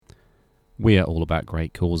We are all about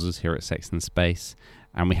great causes here at Sex and Space,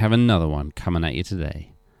 and we have another one coming at you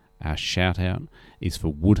today. Our shout out is for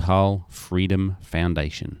Woodhull Freedom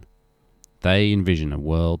Foundation. They envision a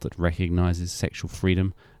world that recognises sexual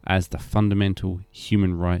freedom as the fundamental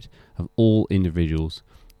human right of all individuals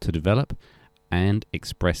to develop and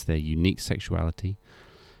express their unique sexuality,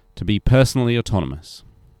 to be personally autonomous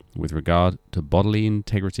with regard to bodily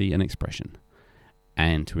integrity and expression,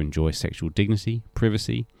 and to enjoy sexual dignity,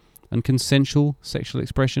 privacy, and consensual sexual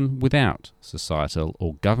expression without societal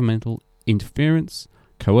or governmental interference,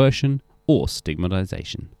 coercion, or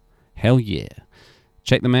stigmatization. Hell yeah.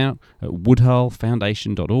 Check them out at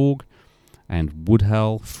woodhullfoundation.org and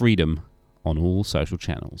Woodhull Freedom on all social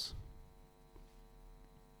channels.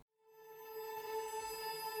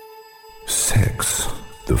 Sex,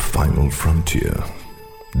 the final frontier.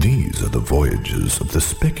 These are the voyages of the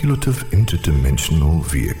speculative interdimensional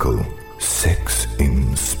vehicle, Sex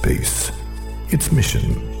in Space. Its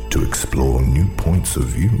mission, to explore new points of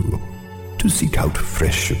view, to seek out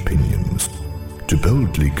fresh opinions, to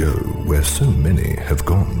boldly go where so many have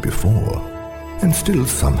gone before, and still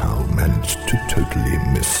somehow manage to totally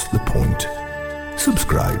miss the point.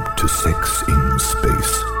 Subscribe to Sex in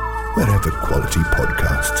Space, wherever quality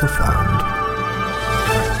podcasts are found.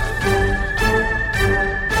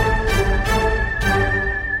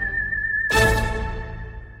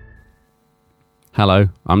 Hello,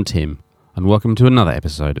 I'm Tim, and welcome to another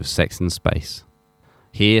episode of Sex and Space.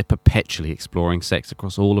 Here, perpetually exploring sex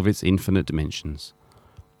across all of its infinite dimensions.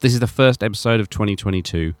 This is the first episode of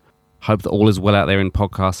 2022. Hope that all is well out there in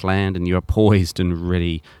podcast land and you are poised and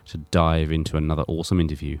ready to dive into another awesome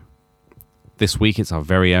interview. This week it's our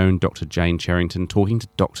very own Dr. Jane Cherrington talking to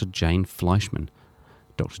Dr. Jane Fleischman.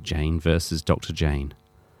 Dr. Jane versus Dr. Jane.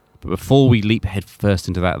 But before we leap head first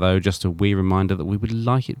into that though, just a wee reminder that we would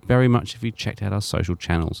like it very much if you checked out our social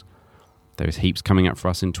channels. There is heaps coming up for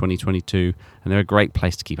us in 2022 and they're a great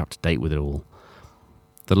place to keep up to date with it all.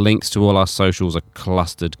 The links to all our socials are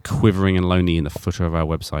clustered, quivering and lonely in the footer of our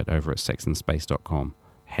website over at sexandspace.com.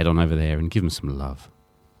 Head on over there and give them some love.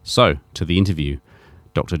 So, to the interview.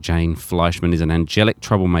 Dr. Jane Fleischman is an angelic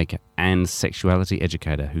troublemaker and sexuality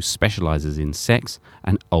educator who specialises in sex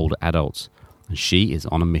and older adults. And she is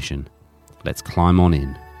on a mission. Let's climb on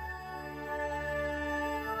in.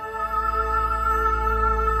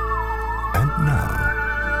 And now,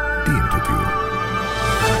 the interview.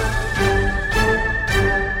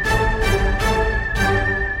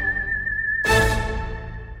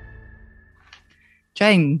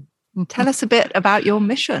 Jane, tell us a bit about your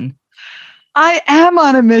mission. I am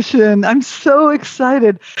on a mission. I'm so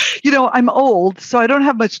excited. You know, I'm old, so I don't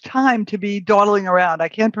have much time to be dawdling around. I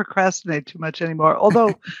can't procrastinate too much anymore,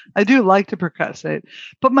 although I do like to procrastinate.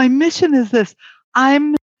 But my mission is this.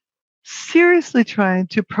 I'm seriously trying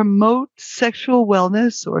to promote sexual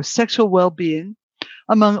wellness or sexual well-being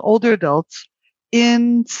among older adults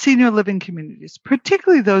in senior living communities,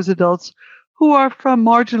 particularly those adults who are from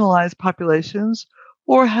marginalized populations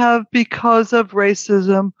or have, because of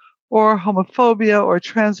racism or homophobia or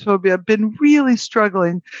transphobia, been really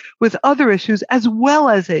struggling with other issues as well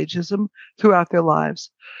as ageism throughout their lives.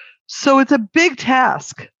 So it's a big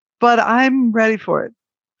task, but I'm ready for it.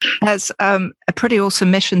 That's a pretty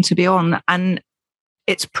awesome mission to be on. And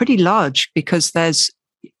it's pretty large because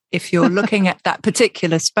if you're looking at that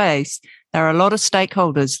particular space, there are a lot of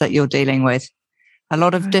stakeholders that you're dealing with, a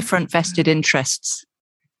lot of different vested interests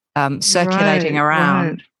circulating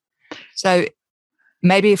around. Right. So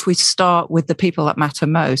maybe if we start with the people that matter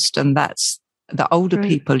most, and that's the older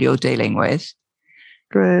people you're dealing with.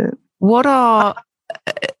 Great. What are,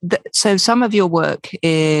 so some of your work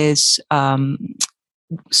is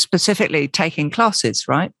specifically taking classes,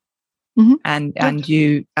 right? Mm-hmm. And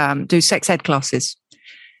you do sex ed classes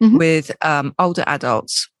with older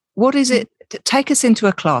adults. What is it? Take us into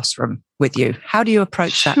a classroom with you. How do you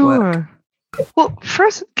approach that work? Well,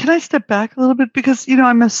 first, can I step back a little bit? Because, you know,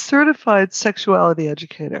 I'm a certified sexuality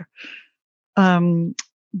educator. The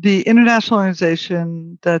international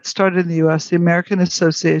organization that started in the U.S., the American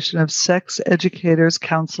Association of Sex Educators,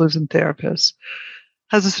 Counselors, and Therapists,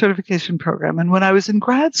 has a certification program. And when I was in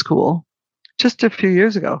grad school, just a few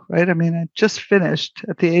years ago, right? I mean, I just finished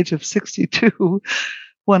at the age of 62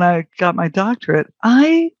 when I got my doctorate.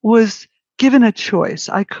 I was given a choice.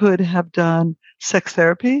 I could have done sex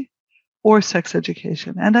therapy or sex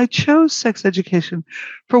education. And I chose sex education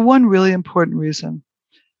for one really important reason.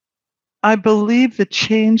 I believe that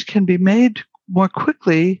change can be made more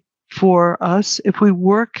quickly for us if we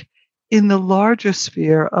work in the larger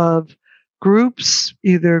sphere of groups,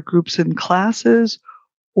 either groups in classes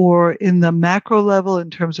or in the macro level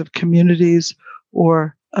in terms of communities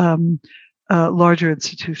or larger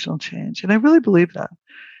institutional change. And I really believe that.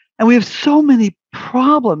 And we have so many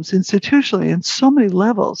problems institutionally in so many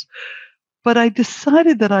levels. But I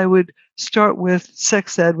decided that I would start with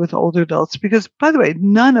sex ed with older adults because, by the way,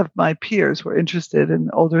 none of my peers were interested in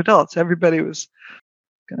older adults. Everybody was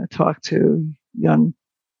going to talk to young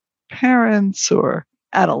parents or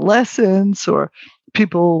adolescents or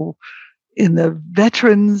people in the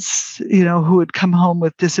veterans, who would come home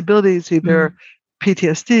with disabilities, either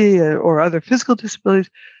PTSD or other physical disabilities.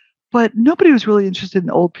 But nobody was really interested in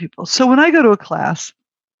old people. So when I go to a class,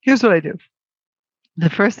 here's what I do. The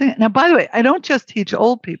first thing, now, by the way, I don't just teach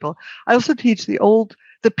old people. I also teach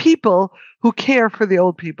the people who care for the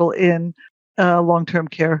old people in long-term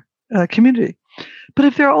care community. But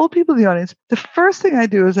if there are old people in the audience, the first thing I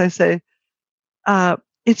do is I say,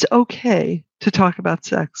 it's okay to talk about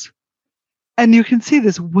sex. And you can see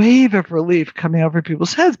this wave of relief coming over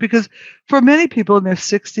people's heads because for many people in their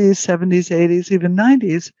 60s, 70s, 80s, even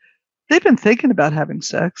 90s, they've been thinking about having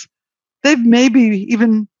sex. They've maybe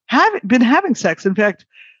even been having sex. In fact,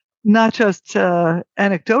 not just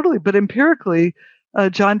anecdotally, but empirically,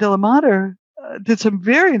 John Delamater did some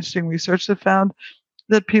very interesting research that found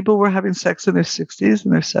that people were having sex in their 60s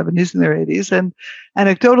and their 70s and their 80s. And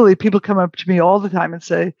anecdotally, people come up to me all the time and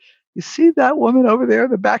say, you see that woman over there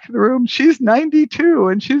in the back of the room? She's 92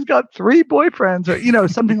 and she's got 3 boyfriends or,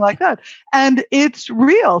 something like that. And it's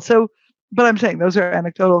real. So, but I'm saying those are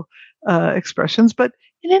anecdotal expressions. But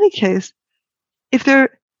in any case, if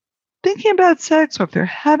they're thinking about sex or if they're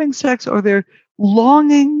having sex or they're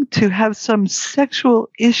longing to have some sexual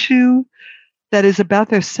issue that is about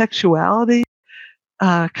their sexuality,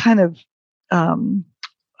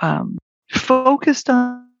 focused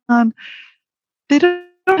on, they don't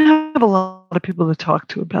have a lot of people to talk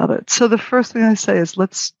to about it. So the first thing I say is,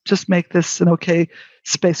 let's just make this an okay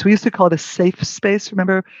space. We used to call it a safe space.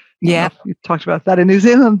 Remember? Yeah. We talked about that in New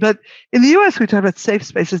Zealand, but in the US, we talk about safe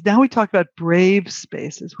spaces. Now we talk about brave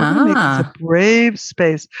spaces. We're going to make this a brave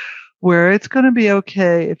space where it's going to be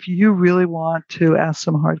okay if you really want to ask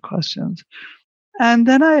some hard questions. And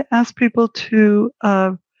then I ask people to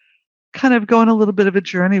kind of go on a little bit of a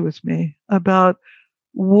journey with me about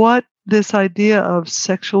what this idea of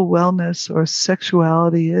sexual wellness or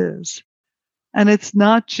sexuality is. And it's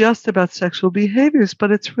not just about sexual behaviors,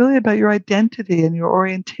 but it's really about your identity and your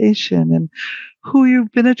orientation and who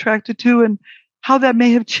you've been attracted to and how that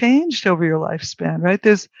may have changed over your lifespan, right?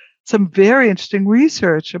 There's some very interesting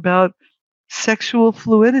research about sexual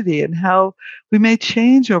fluidity and how we may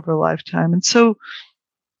change over a lifetime. And so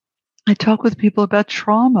I talk with people about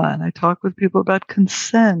trauma and I talk with people about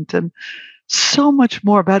consent and so much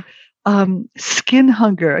more about skin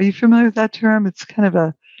hunger. Are you familiar with that term? It's kind of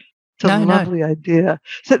a lovely idea.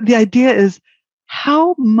 So the idea is,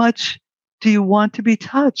 how much do you want to be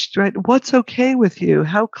touched, right? What's okay with you?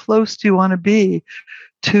 How close do you want to be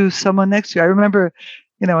to someone next to you? I remember,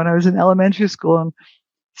 when I was in elementary school and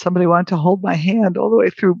somebody wanted to hold my hand all the way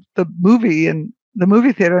through the movie in the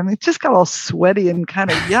movie theater, and it just got all sweaty and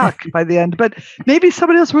kind of yuck by the end. But maybe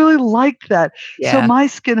somebody else really liked that. Yeah. So my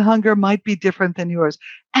skin hunger might be different than yours.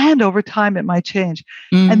 And over time, it might change.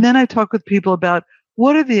 And then I talk with people about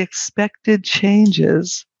what are the expected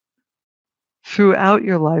changes throughout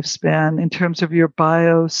your lifespan in terms of your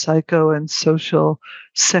bio, psycho, and social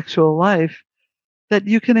sexual life that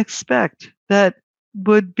you can expect that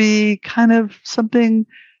would be kind of something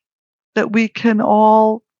that we can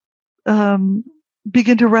all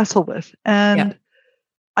begin to wrestle with. And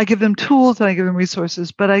I give them tools and I give them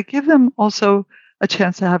resources, but I give them also a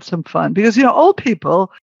chance to have some fun because, old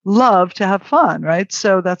people love to have fun, right?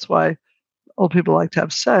 So that's why old people like to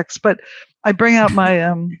have sex. But I bring out my,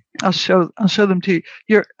 I'll show them to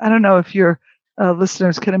you. I don't know if your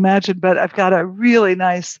listeners can imagine, but I've got a really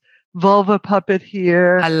nice vulva puppet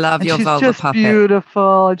here. I love your vulva puppet. She's just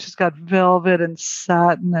beautiful. And she's got velvet and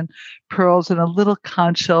satin and pearls and a little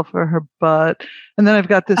conch shell for her butt. And then I've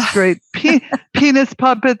got this great penis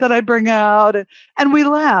puppet that I bring out, and we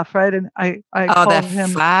laugh, right? And I call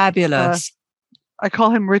him fabulous. I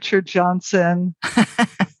call him Richard Johnson.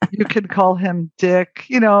 You could call him Dick.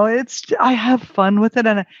 I have fun with it,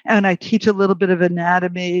 and I teach a little bit of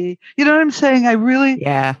anatomy. You know what I'm saying? I really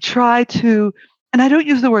try to. And I don't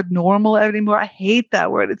use the word normal anymore. I hate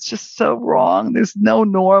that word. It's just so wrong. There's no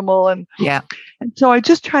normal. And so I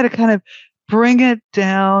just try to kind of bring it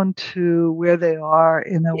down to where they are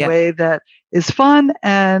in a way that is fun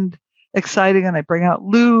and exciting. And I bring out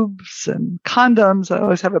lubes and condoms. I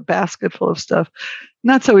always have a basket full of stuff.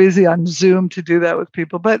 Not so easy on Zoom to do that with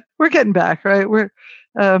people, but we're getting back, right?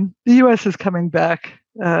 The U.S. is coming back.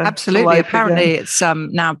 Absolutely. Apparently, it's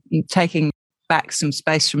now taking back some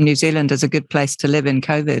space from New Zealand as a good place to live in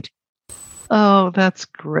COVID. Oh, that's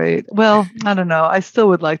great. Well, I don't know. I still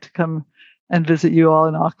would like to come and visit you all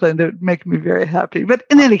in Auckland. It would make me very happy. But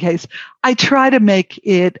in any case, I try to make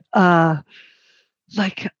it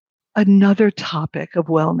like another topic of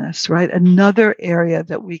wellness, right? Another area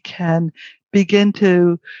that we can begin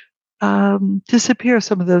to disappear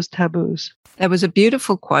some of those taboos. There was a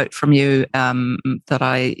beautiful quote from you that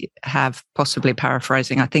I have, possibly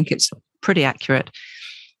paraphrasing. I think it's pretty accurate,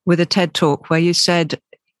 with a TED Talk where you said,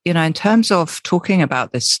 you know, in terms of talking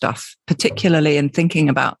about this stuff, particularly in thinking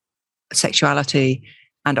about sexuality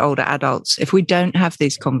and older adults, if we don't have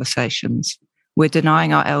these conversations, we're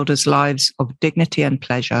denying our elders lives of dignity and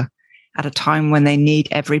pleasure at a time when they need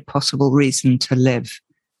every possible reason to live.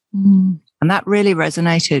 Mm. And that really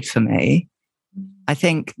resonated for me. I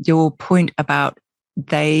think your point about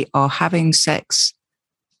they are having sex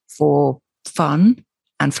for fun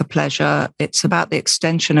and for pleasure, it's about the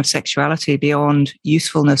extension of sexuality beyond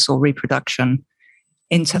usefulness or reproduction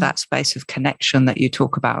into that space of connection that you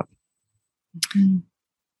talk about. Mm-hmm.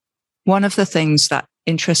 One of the things that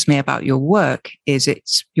interests me about your work is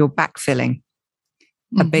you're backfilling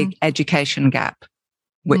a big education gap,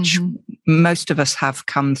 which most of us have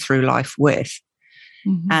come through life with.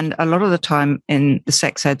 And a lot of the time in the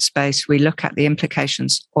sex ed space, we look at the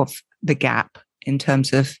implications of the gap in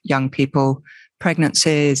terms of young people,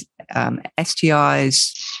 pregnancies,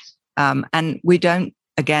 STIs, and we don't,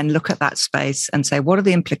 again, look at that space and say, what are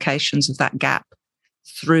the implications of that gap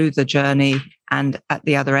through the journey and at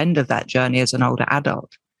the other end of that journey as an older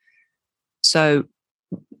adult? So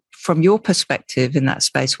from your perspective in that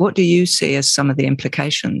space, what do you see as some of the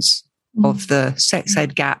implications of the sex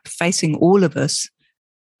ed gap facing all of us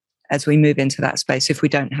as we move into that space if we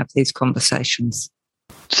don't have these conversations?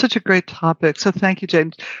 Such a great topic. So thank you,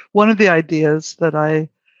 Jane. One of the ideas that I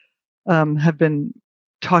have been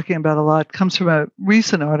talking about a lot comes from a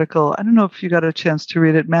recent article. I don't know if you got a chance to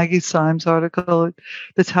read it, Maggie Symes' article.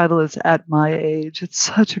 The title is At My Age. It's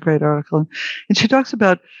such a great article. And she talks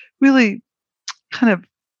about really kind of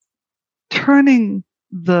turning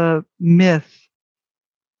the myth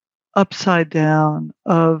upside down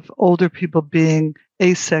of older people being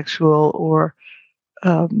asexual or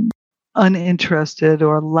uninterested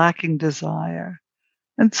or lacking desire.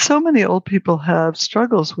 And so many old people have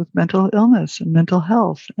struggles with mental illness and mental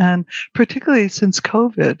health, and particularly since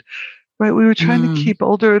COVID, right? We were trying to keep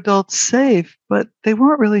older adults safe, but they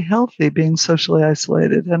weren't really healthy, being socially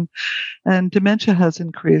isolated, and dementia has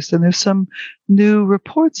increased. And there's some new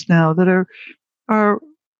reports now that are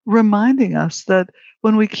reminding us that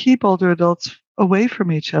when we keep older adults away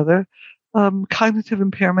from each other, cognitive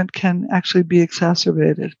impairment can actually be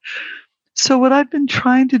exacerbated. So what I've been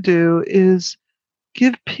trying to do is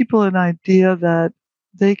give people an idea that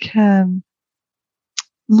they can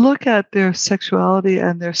look at their sexuality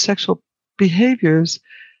and their sexual behaviors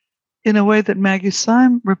in a way that Maggie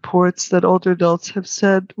Symes reports that older adults have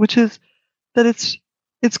said, which is that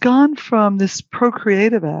it's gone from this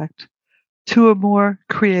procreative act to a more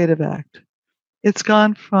creative act. It's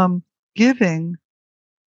gone from giving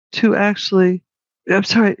to actually, I'm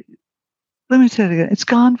sorry, let me say it again. It's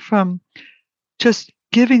gone from just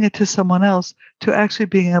giving it to someone else to actually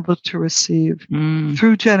being able to receive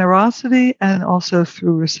through generosity and also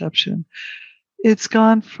through reception. It's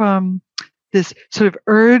gone from this sort of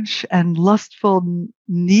urge and lustful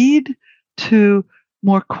need to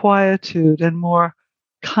more quietude and more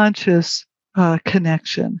conscious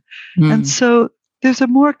connection. And so there's a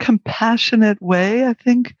more compassionate way, I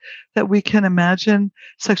think, that we can imagine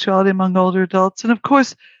sexuality among older adults. And of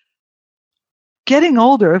course, getting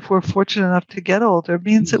older, if we're fortunate enough to get older,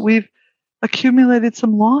 means that we've accumulated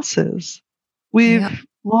some losses. We've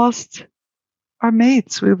lost our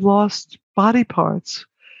mates. We've lost body parts.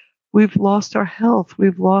 We've lost our health.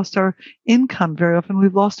 We've lost our income very often.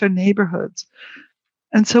 We've lost our neighborhoods.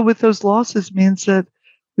 And so with those losses means that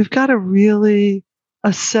we've got to really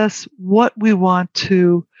assess what we want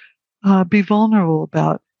to be vulnerable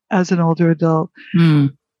about as an older adult.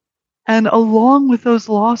 And along with those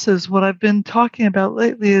losses, what I've been talking about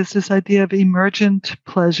lately is this idea of emergent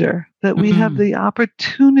pleasure, that we have the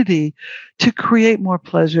opportunity to create more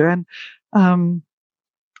pleasure. And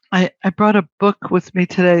I brought a book with me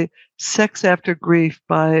today, Sex After Grief,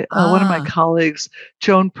 by one of my colleagues,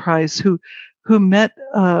 Joan Price, who met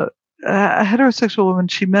a heterosexual woman.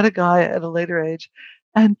 She met a guy at a later age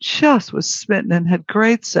and just was smitten and had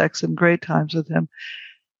great sex and great times with him.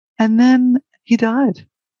 And then he died.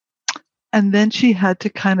 And then she had to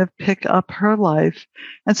kind of pick up her life.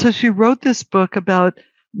 And so she wrote this book about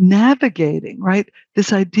navigating, right?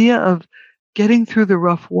 This idea of getting through the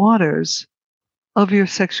rough waters of your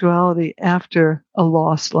sexuality after a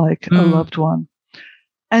loss like a loved one.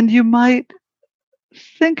 And you might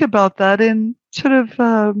think about that in sort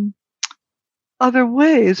of other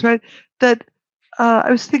ways, right? That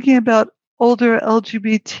I was thinking about older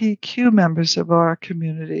LGBTQ members of our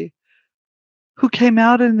community who came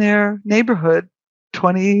out in their neighborhood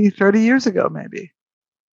 20, 30 years ago, maybe.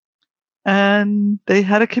 And they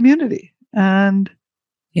had a community. And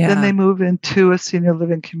then they move into a senior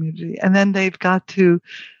living community. And then they've got to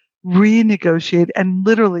renegotiate and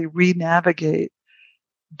literally re-navigate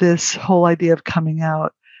this whole idea of coming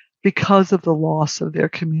out because of the loss of their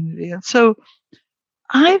community. And so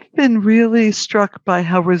I've been really struck by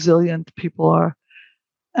how resilient people are.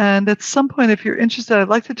 And at some point, if you're interested, I'd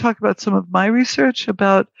like to talk about some of my research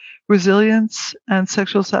about resilience and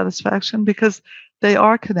sexual satisfaction, because they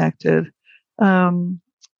are connected. And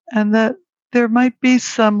that there might be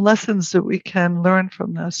some lessons that we can learn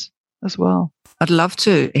from this as well. I'd love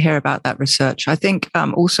to hear about that research. I think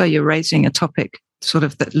also you're raising a topic sort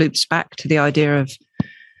of that loops back to the idea of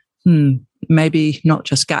maybe not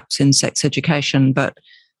just gaps in sex education, but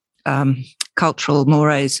cultural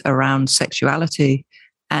mores around sexuality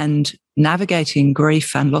and navigating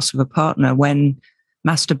grief and loss of a partner when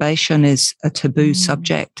masturbation is a taboo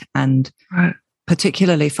subject. And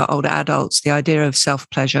particularly for older adults, the idea of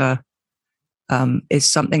self-pleasure is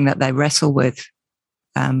something that they wrestle with.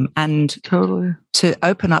 And totally to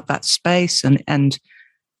open up that space and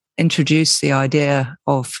introduce the idea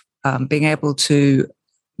of being able to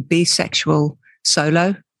be sexual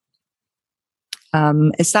solo.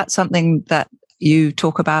 Is that something that you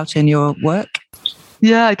talk about in your work?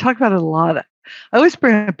 Yeah, I talk about it a lot. I always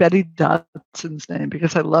bring up Betty Dodson's name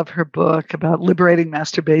because I love her book about liberating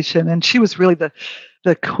masturbation. And she was really the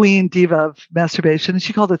queen diva of masturbation. And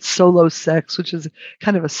she called it solo sex, which is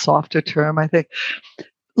kind of a softer term, I think. A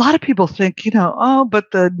lot of people think, but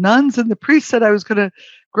the nuns and the priests said I was going to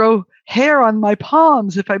grow hair on my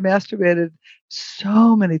palms if I masturbated.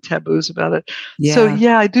 So many taboos about it. Yeah. So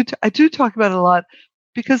yeah, I do talk about it a lot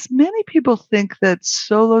because many people think that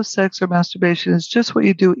solo sex or masturbation is just what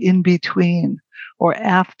you do in between or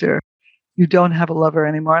after you don't have a lover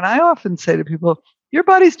anymore. And I often say to people, your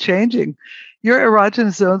body's changing. Your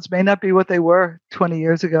erogenous zones may not be what they were 20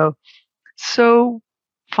 years ago. So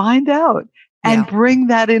find out. And bring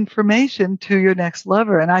that information to your next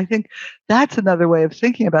lover. And I think that's another way of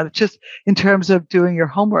thinking about it, just in terms of doing your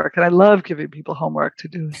homework. And I love giving people homework to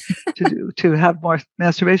do, to have more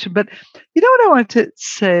masturbation. But you know what I wanted to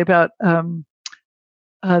say about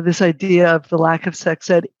this idea of the lack of sex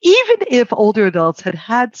ed? Even if older adults had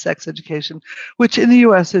had sex education, which in the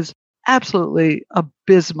U.S. is absolutely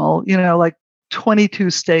abysmal, like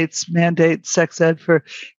 22 states mandate sex ed for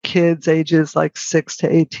kids ages like 6 to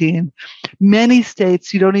 18. Many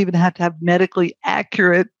states, you don't even have to have medically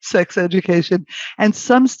accurate sex education. And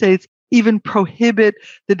some states even prohibit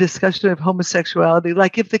the discussion of homosexuality.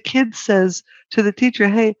 Like if the kid says to the teacher,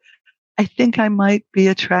 hey, I think I might be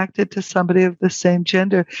attracted to somebody of the same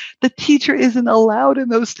gender, the teacher isn't allowed in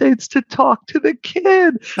those states to talk to the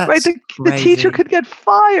kid, right? The teacher could get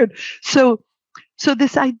fired. So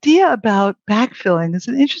this idea about backfilling is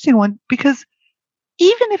an interesting one because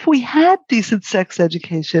even if we had decent sex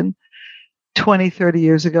education 20, 30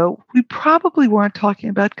 years ago, we probably weren't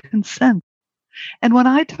talking about consent. And when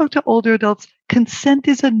I talk to older adults, consent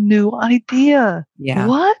is a new idea. Yeah.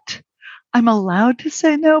 What? I'm allowed to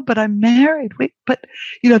say no, but I'm married. Wait, but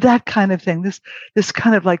that kind of thing, this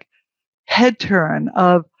kind of like head turn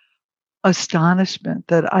of astonishment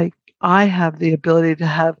that I have the ability to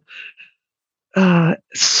have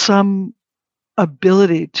some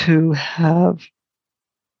ability to have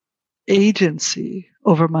agency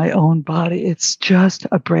over my own body. It's just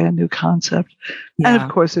a brand new concept. Yeah. And of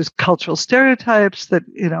course, there's cultural stereotypes that,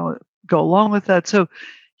 go along with that. So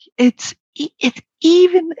it's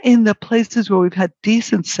even in the places where we've had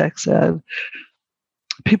decent sex ed,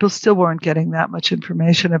 people still weren't getting that much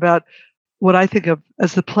information about what I think of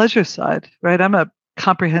as the pleasure side, right? I'm a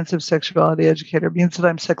comprehensive sexuality educator. It means that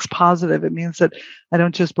I'm sex positive. It means that I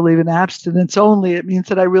don't just believe in abstinence only. It means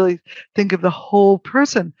that I really think of the whole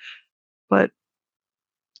person. But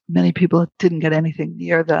many people didn't get anything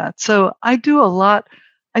near that. So I do a lot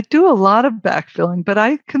of backfilling, but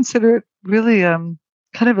I consider it really kind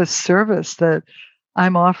of a service that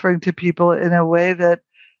I'm offering to people in a way that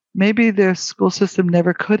maybe their school system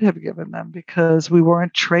never could have given them because we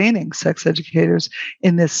weren't training sex educators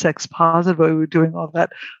in this sex positive way. We were doing all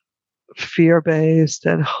that fear-based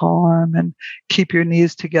and harm and keep your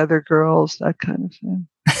knees together, girls, that kind of thing.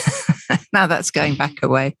 Now that's going back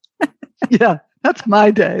away. Yeah, that's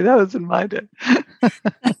my day. That was in my day.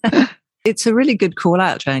 It's a really good call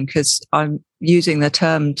out, Jane, because I'm using the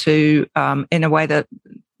term to in a way that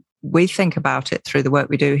we think about it through the work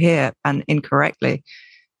we do here, and incorrectly,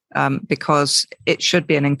 because it should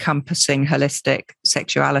be an encompassing, holistic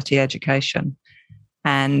sexuality education.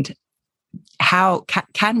 And how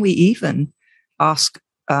can we even ask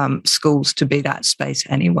schools to be that space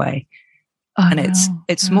anyway? And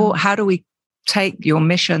it's more, how do we take your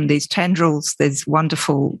mission, these tendrils, this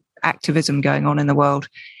wonderful activism going on in the world,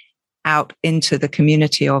 out into the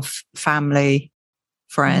community of family,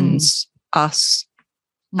 friends, us,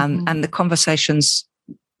 and the conversations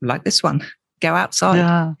like this one go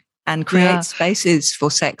outside and create spaces for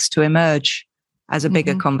sex to emerge as a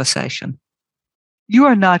bigger conversation. You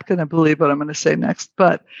are not going to believe what I'm going to say next,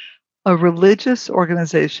 but a religious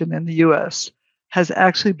organization in the U.S. has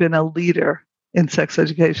actually been a leader in sex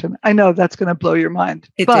education. I know that's going to blow your mind.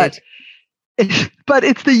 But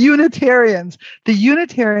it's the Unitarians. The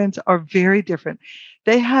Unitarians are very different.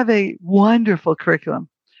 They have a wonderful curriculum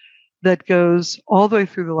that goes all the way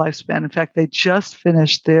through the lifespan. In fact, they just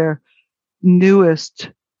finished their newest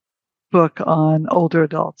book on older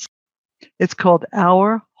adults. It's called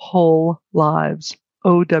Our Whole Lives,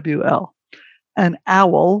 OWL. And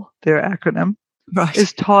OWL, their acronym,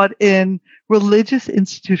 is taught in religious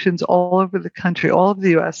institutions all over the country, all over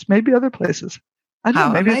the US, maybe other places. I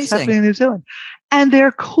don't know, maybe it's happening in New Zealand. And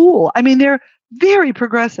they're cool. I mean, they're very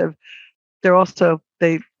progressive.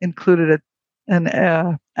 They included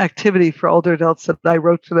an activity for older adults that I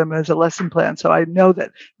wrote for them as a lesson plan. So I know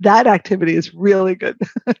that activity is really good.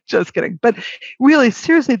 Just kidding. But really,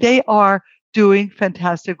 seriously, they are doing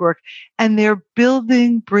fantastic work. And they're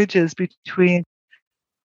building bridges between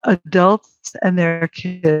adults and their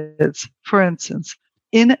kids. For instance,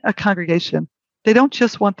 in a congregation, they don't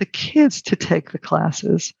just want the kids to take the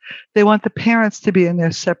classes. They want the parents to be in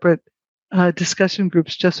their separate discussion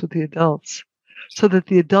groups just with the adults, so that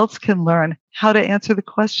the adults can learn how to answer the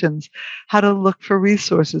questions, how to look for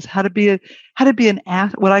resources, how to be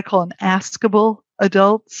what I call an askable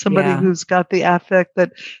adult, somebody who's got the affect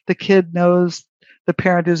that the kid knows the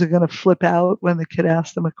parent isn't going to flip out when the kid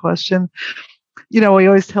asks them a question. We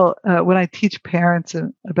always tell, when I teach parents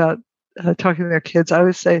about talking to their kids, I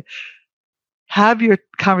always say, have your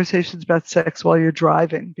conversations about sex while you're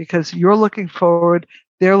driving, because you're looking forward,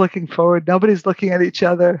 they're looking forward, nobody's looking at each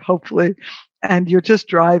other, hopefully, and you're just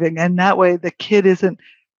driving. And that way the kid isn't,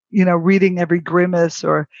 reading every grimace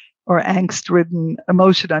or angst-ridden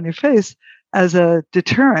emotion on your face as a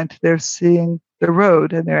deterrent. They're seeing the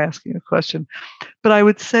road and they're asking a question. But I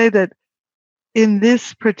would say that in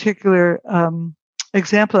this particular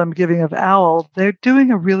example I'm giving of OWL, they're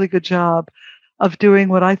doing a really good job of doing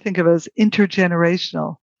what I think of as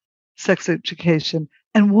intergenerational sex education.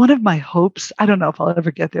 And one of my hopes, I don't know if I'll ever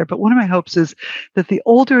get there, but one of my hopes is that the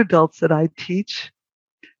older adults that I teach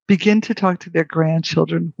begin to talk to their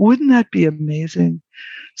grandchildren. Wouldn't that be amazing?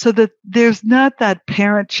 So that there's not that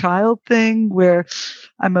parent-child thing where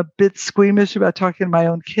I'm a bit squeamish about talking to my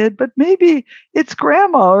own kid, but maybe it's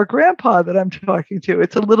grandma or grandpa that I'm talking to.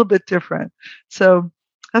 It's a little bit different. So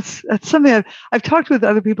that's something I've talked with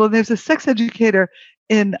other people. And there's a sex educator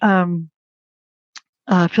in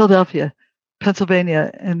Philadelphia,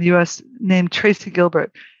 Pennsylvania, in the U.S. named Tracy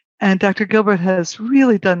Gilbert. And Dr. Gilbert has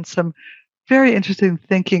really done some very interesting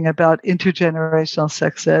thinking about intergenerational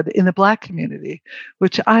sex ed in the Black community,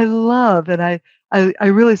 which I love. And I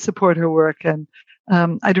really support her work. And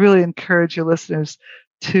I'd really encourage your listeners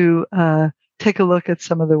to take a look at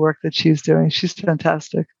some of the work that she's doing. She's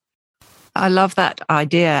fantastic. I love that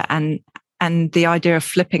idea, and the idea of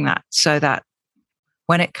flipping that, so that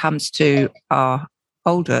when it comes to our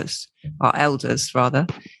elders,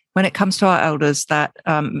 when it comes to our elders, that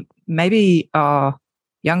maybe our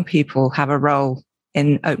young people have a role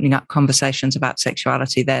in opening up conversations about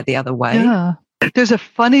sexuality there the other way. Yeah. There's a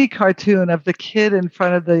funny cartoon of the kid in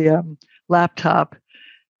front of the laptop,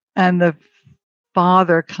 and the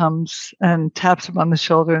father comes and taps him on the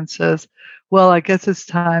shoulder and says, "Well, I guess it's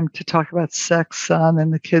time to talk about sex, son."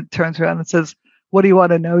 And the kid turns around and says, "What do you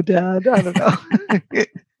want to know, Dad?" I don't know.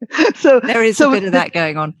 So there is a bit of that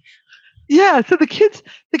going on. Yeah. So the kids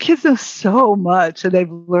know so much, and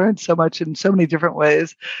they've learned so much in so many different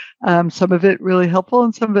ways. Some of it really helpful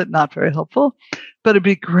and some of it not very helpful. But it'd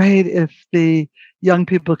be great if the young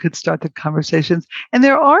people could start the conversations. And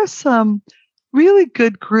there are some really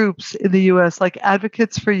good groups in the U.S. like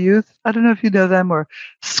Advocates for Youth. I don't know if you know them, or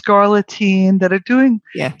Scarletine, that are doing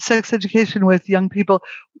sex education with young people,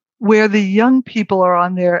 where the young people are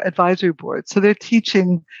on their advisory board. So they're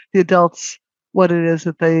teaching the adults what it is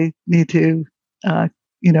that they need to,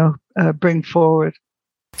 bring forward.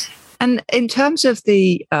 And in terms of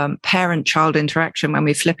the parent-child interaction, when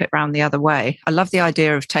we flip it around the other way, I love the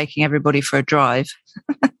idea of taking everybody for a drive.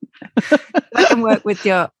 That can work with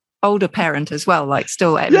your older parent as well, like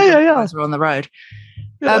still everybody guys are on the road.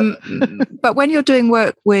 Yeah. But when you're doing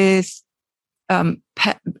work with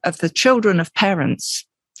of the children of parents,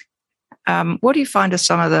 what do you find are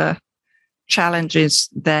some of the challenges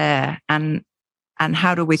there, and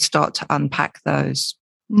how do we start to unpack those?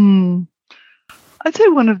 I'd say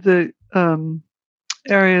one of the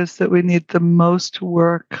areas that we need the most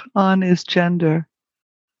work on is gender.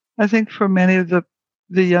 I think for many of the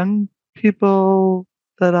young people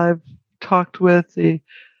that I've talked with, the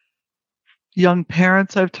young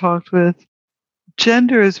parents I've talked with,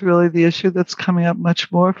 gender is really the issue that's coming up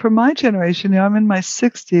much more. For my generation, I'm in my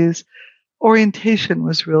 60s, orientation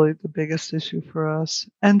was really the biggest issue for us,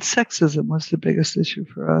 and sexism was the biggest issue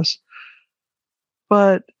for us.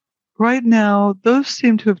 But right now, those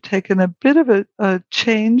seem to have taken a bit of a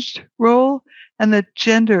changed role, and that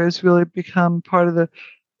gender has really become part of the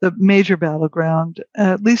major battleground,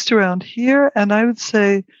 at least around here. And I would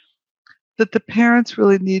say that the parents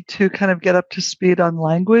really need to kind of get up to speed on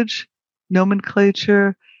language,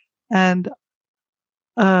 nomenclature, and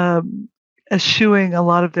eschewing a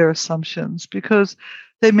lot of their assumptions, because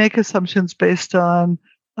they make assumptions based on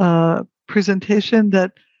presentation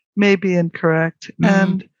that may be incorrect. Mm-hmm.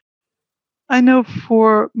 And I know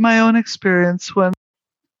for my own experience, when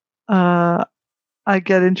I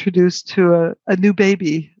get introduced to a new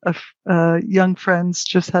baby, young friends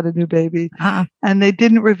just had a new baby, and they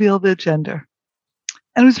didn't reveal their gender.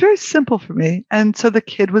 And it was very simple for me. And so the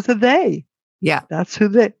kid was a they. Yeah. That's who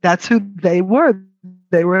they were.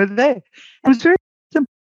 They were they. And it was very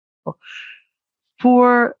simple.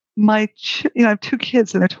 For my, I have 2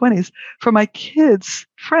 kids in their 20s. For my kids'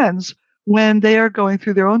 friends, when they are going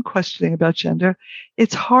through their own questioning about gender,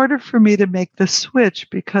 it's harder for me to make the switch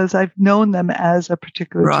because I've known them as a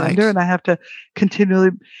particular gender, and I have to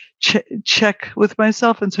continually check with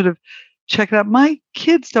myself and sort of check it out. My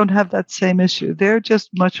kids don't have that same issue. They're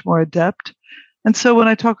just much more adept. And so when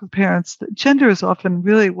I talk with parents, gender is often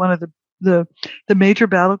really one of the major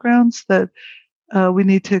battlegrounds that we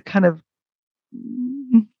need to kind of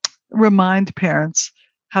remind parents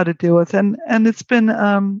how to deal with. And it's been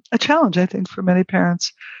a challenge, I think, for many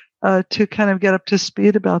parents to kind of get up to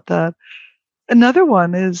speed about that. Another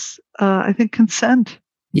one is, I think, consent.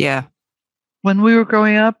 Yeah. When we were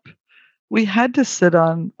growing up, we had to sit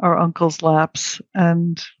on our uncles' laps,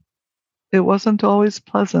 and it wasn't always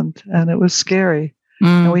pleasant, and it was scary.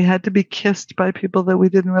 And we had to be kissed by people that we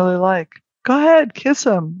didn't really like. Go ahead, kiss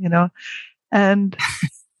them, And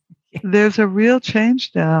there's a real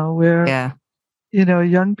change now where,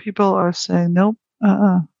 young people are saying, nope,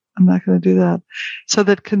 I'm not going to do that. So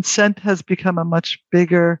that consent has become a much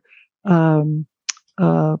bigger part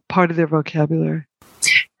of their vocabulary.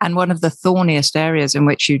 And one of the thorniest areas in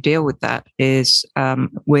which you deal with that is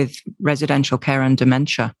with residential care and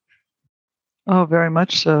dementia. Oh, very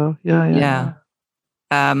much so. Yeah.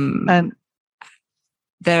 And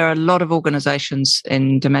there are a lot of organizations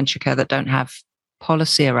in dementia care that don't have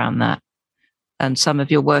policy around that. And some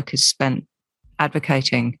of your work is spent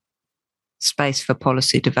advocating space for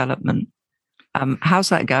policy development. How's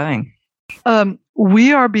that going?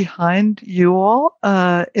 We are behind you all.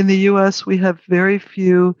 In the U.S., we have very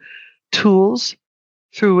few tools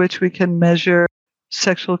through which we can measure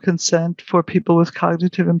sexual consent for people with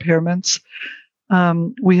cognitive impairments.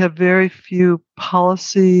 We have very few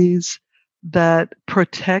policies that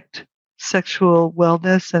protect sexual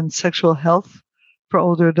wellness and sexual health for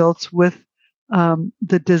older adults with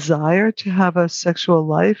the desire to have a sexual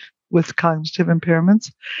life with cognitive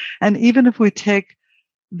impairments. And even if we take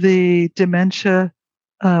the dementia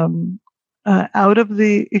out of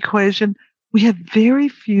the equation, we have very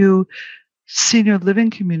few senior living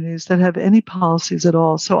communities that have any policies at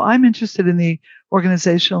all. So I'm interested in the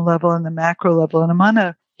organizational level and the macro level, and I'm on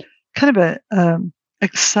a kind of a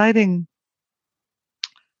exciting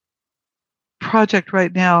project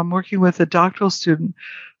right now. I'm working with a doctoral student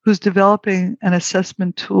who's developing an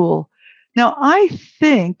assessment tool. Now, I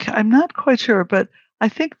think, I'm not quite sure, but I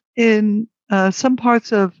think in some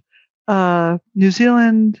parts of New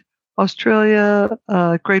Zealand, Australia,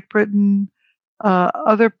 Great Britain,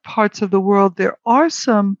 other parts of the world, there are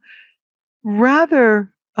some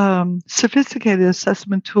rather sophisticated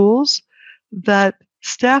assessment tools that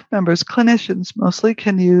staff members, clinicians mostly,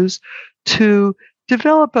 can use to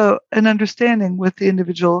develop an understanding with the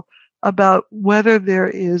individual about whether there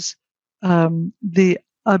is the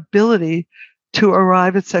ability to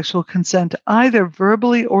arrive at sexual consent, either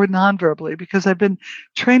verbally or non-verbally, because I've been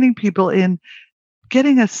training people in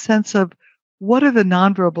getting a sense of what are the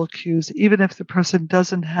nonverbal cues, even if the person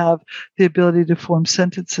doesn't have the ability to form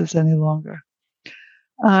sentences any longer.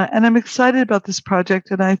 And I'm excited about this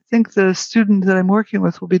project, and I think the student that I'm working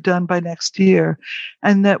with will be done by next year,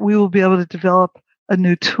 and that we will be able to develop a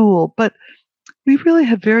new tool. But we really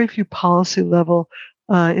have very few policy level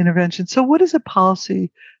interventions. So what does a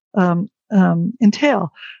policy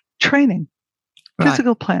entail? Training,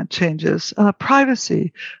 physical plant changes,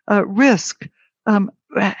 privacy, risk,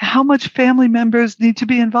 how much family members need to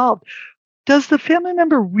be involved. Does the family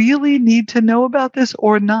member really need to know about this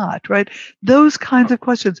or not, right? Those kinds of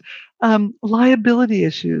questions. Liability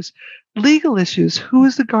issues, legal issues. Who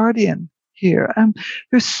is the guardian here?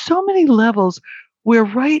 There's so many levels where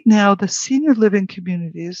right now the senior living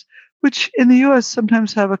communities, which in the U.S.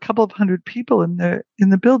 sometimes have a couple of hundred people in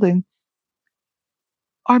the building,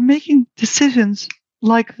 are making decisions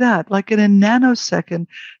like that. Like in a nanosecond,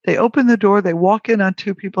 they open the door, they walk in on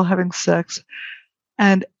two people having sex,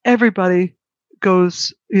 and everybody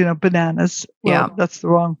goes, bananas. Well, Yeah, that's the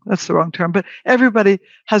wrong term. But everybody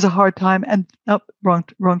has a hard time, and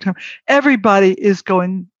wrong term. Everybody is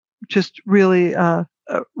going just really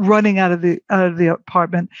running out of the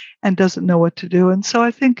apartment and doesn't know what to do. And so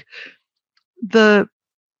I think the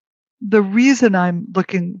reason I'm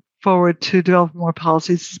looking forward to developing more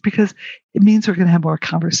policies is because it means we're going to have more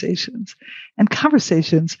conversations, and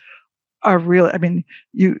conversations are real. I mean,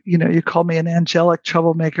 you call me an angelic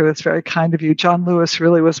troublemaker. That's very kind of you. John Lewis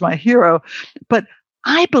really was my hero, but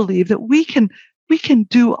I believe that we can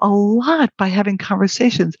do a lot by having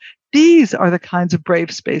conversations. These are the kinds of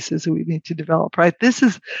brave spaces that we need to develop, right? This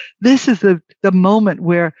is the moment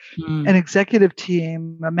where an executive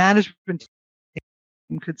team, a management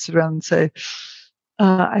team could sit around and say,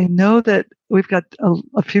 I know that we've got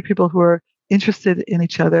a few people who are interested in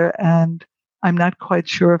each other, and I'm not quite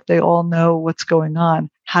sure if they all know what's going on.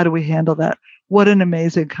 How do we handle that? What an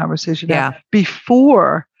amazing conversation. Yeah.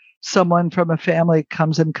 Before someone from a family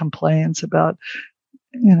comes and complains about,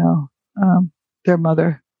 their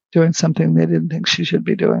mother doing something they didn't think she should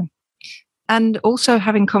be doing. And also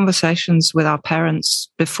having conversations with our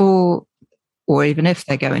parents before, or even if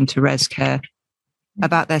they go into res care,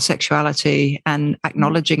 about their sexuality and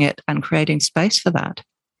acknowledging it and creating space for that.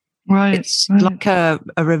 Right. It's like a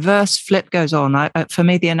reverse flip goes on. For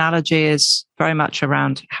me, the analogy is very much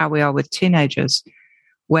around how we are with teenagers,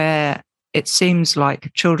 where it seems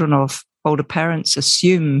like children of older parents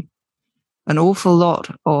assume an awful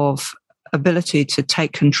lot of ability to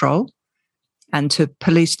take control and to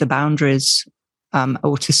police the boundaries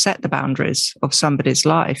or to set the boundaries of somebody's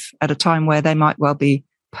life at a time where they might well be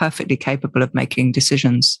perfectly capable of making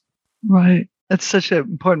decisions. Right. That's such an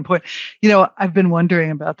important point. I've been wondering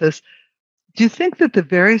about this. Do you think that the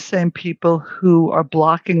very same people who are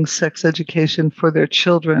blocking sex education for their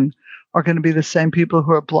children are going to be the same people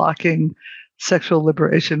who are blocking sexual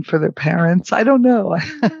liberation for their parents? I don't know.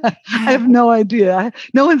 I have no idea.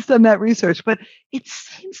 No one's done that research, but it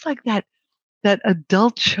seems like that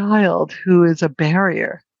adult child who is a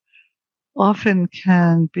barrier often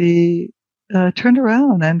can be turned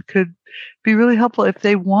around and could be really helpful if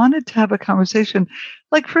they wanted to have a conversation.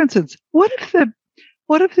 Like, for instance, what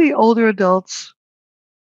if the older adults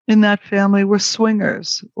in that family were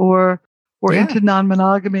swingers or into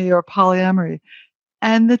non-monogamy or polyamory,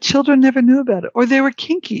 and the children never knew about it, or they were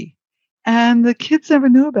kinky and the kids never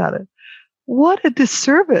knew about it? What a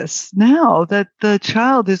disservice now that the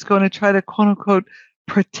child is going to try to, quote unquote,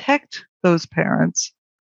 protect those parents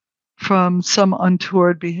from some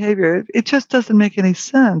untoward behavior. It just doesn't make any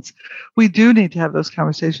sense. We do need to have those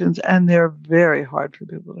conversations, and they're very hard for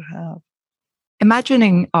people to have.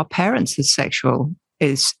 Imagining our parents as sexual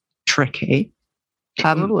is tricky.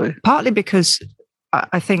 Totally. Partly because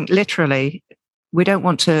I think literally we don't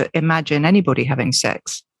want to imagine anybody having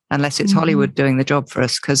sex unless it's Hollywood doing the job for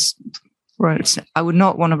us, because I would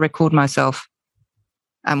not want to record myself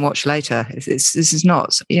and watch later. This is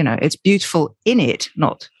not, it's beautiful in it,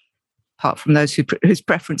 not apart from those whose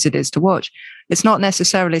preference it is to watch. It's not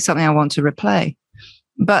necessarily something I want to replay.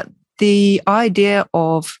 But the idea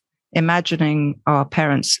of imagining our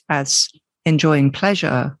parents as enjoying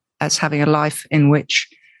pleasure, as having a life in which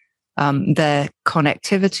their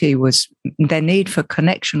need for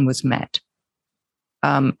connection was met.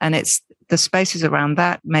 And it's the spaces around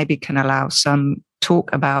that maybe can allow some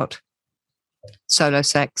talk about solo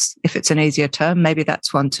sex. If it's an easier term, maybe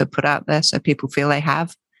that's one to put out there so people feel they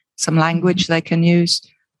have some language they can use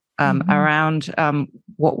around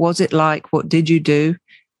what was it like? What did you do?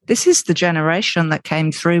 This is the generation that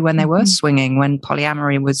came through when they were swinging, when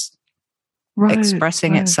polyamory was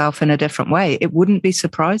expressing itself in a different way. It wouldn't be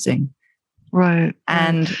surprising Right.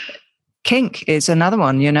 And kink is another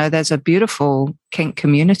one. There's a beautiful kink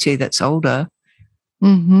community that's older.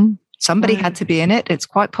 Mm-hmm. Somebody had to be in it. It's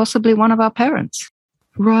quite possibly one of our parents.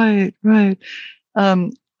 Right. One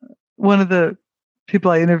of the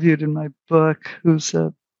people I interviewed in my book, who's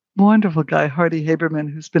a wonderful guy, Hardy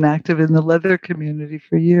Haberman, who's been active in the leather community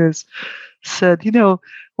for years, said,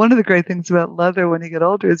 one of the great things about leather when you get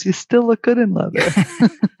older is you still look good in leather.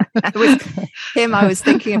 It was him I was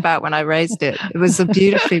thinking about when I raised it. It was a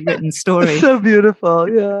beautifully written story. So beautiful.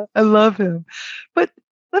 Yeah, I love him. But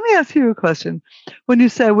let me ask you a question. When you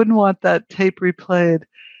say I wouldn't want that tape replayed,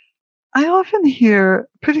 I often hear,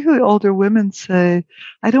 particularly older women, say,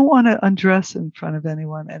 "I don't want to undress in front of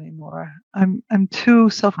anyone anymore. I'm too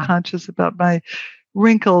self-conscious about my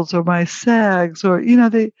wrinkles or my sags, or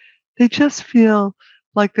they just feel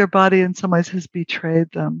like their body in some ways has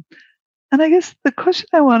betrayed them." And I guess the question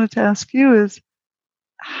I wanted to ask you is,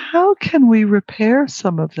 how can we repair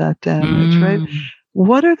some of that damage? Right?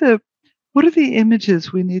 What are the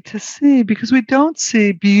images we need to see? Because we don't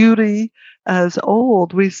see beauty as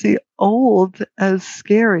old. We see old as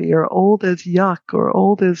scary, or old as yuck, or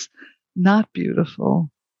old as not beautiful.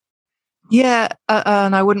 Yeah,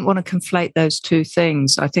 and I wouldn't want to conflate those two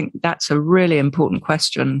things. I think that's a really important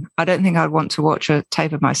question. I don't think I'd want to watch a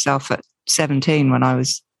tape of myself at 17 when I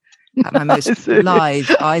was at my most lithe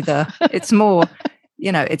either. It's more,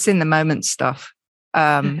 it's in the moment stuff.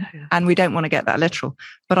 And we don't want to get that literal.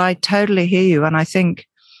 But I totally hear you. And I think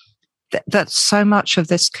that so much of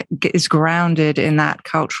this is grounded in that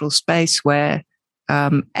cultural space where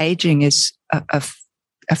aging is a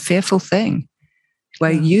fearful thing,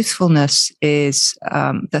 where youthfulness is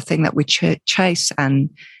the thing that we chase and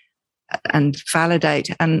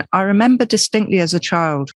validate. And I remember distinctly as a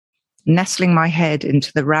child nestling my head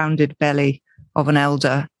into the rounded belly of an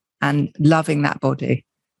elder and loving that body.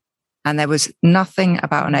 And there was nothing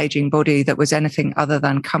about an aging body that was anything other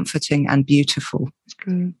than comforting and beautiful.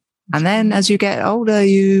 Good. And then as you get older,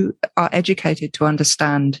 you are educated to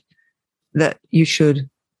understand that you should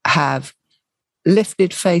have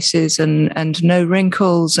lifted faces and no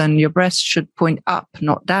wrinkles, and your breasts should point up,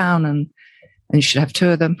 not down, and you should have two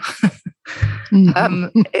of them.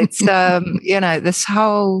 It's, this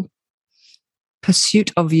whole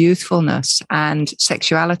pursuit of youthfulness and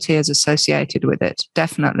sexuality as associated with it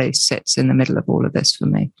definitely sits in the middle of all of this for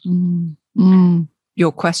me.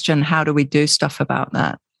 Your question, how do we do stuff about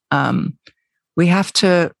that? We have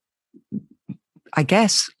to, I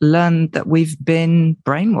guess, learn that we've been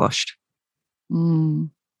brainwashed. And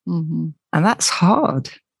that's hard.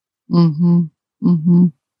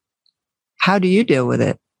 How do you deal with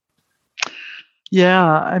it? Yeah,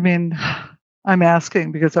 I mean, I'm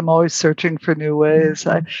asking because I'm always searching for new ways.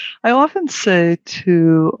 I often say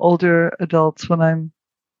to older adults when I'm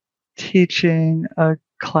teaching a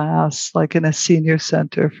class, like in a senior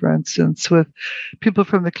center, for instance, with people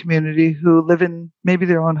from the community who live in maybe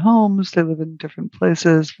their own homes, they live in different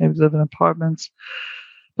places, maybe live in apartments.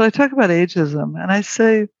 But I talk about ageism, and I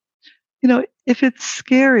say, if it's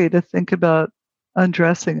scary to think about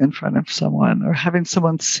undressing in front of someone or having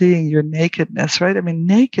someone seeing your nakedness, right? I mean,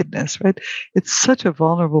 nakedness, right? It's such a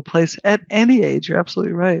vulnerable place at any age. You're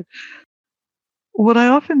absolutely right. What I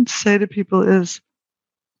often say to people is,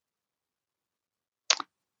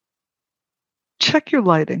 check your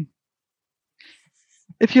lighting.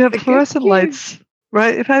 If you have fluorescent lights,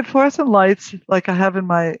 right? If I have fluorescent lights like I have in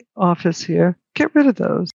my office here, get rid of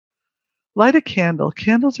those. Light a candle.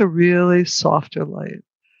 Candles are really softer light.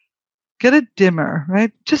 Get a dimmer,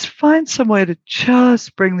 right? Just find some way to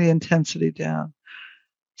just bring the intensity down.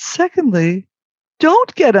 Secondly,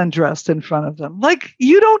 don't get undressed in front of them. Like,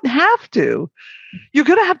 you don't have to. You're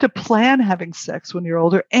going to have to plan having sex when you're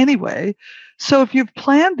older anyway. So if you've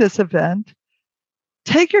planned this event,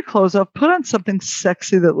 take your clothes off, put on something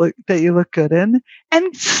sexy that you look good in,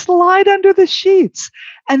 and slide under the sheets.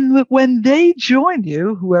 And when they join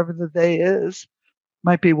you, whoever the they is,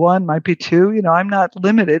 might be one, might be two, I'm not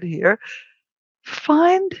limited here.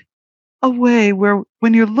 Find a way where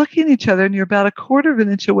when you're looking at each other and you're about a quarter of an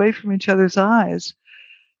inch away from each other's eyes,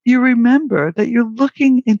 you remember that you're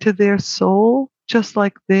looking into their soul just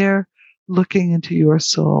like they're looking into your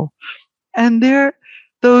soul. And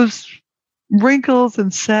those wrinkles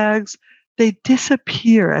and sags, they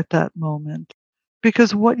disappear at that moment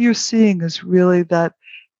because what you're seeing is really that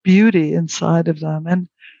beauty inside of them. And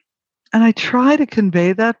I try to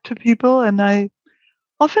convey that to people. And I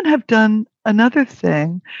often have done another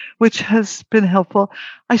thing which has been helpful.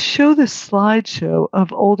 I show this slideshow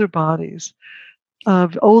of older bodies,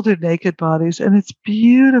 of older naked bodies, and it's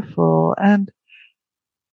beautiful. And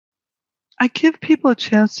I give people a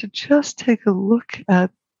chance to just take a look at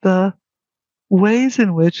the ways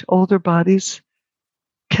in which older bodies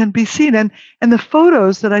can be seen. And the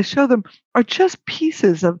photos that I show them are just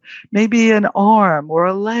pieces of maybe an arm or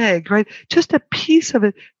a leg, right? Just a piece of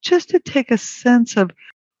it, just to take a sense of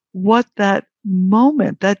what that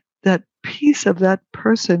moment, that piece of that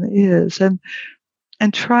person is, and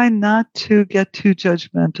try not to get too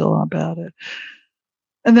judgmental about it.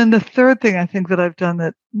 And then the third thing I think that I've done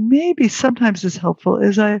that maybe sometimes is helpful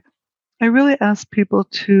is I really ask people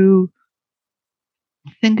to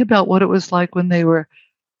think about what it was like when they were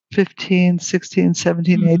 15, 16,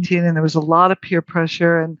 17, 18, and there was a lot of peer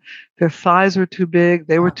pressure, and their thighs were too big,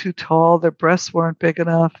 they were too tall, their breasts weren't big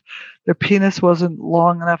enough, their penis wasn't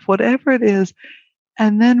long enough, whatever it is.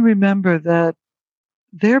 And then remember that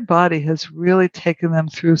their body has really taken them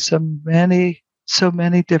through so many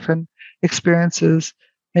different experiences,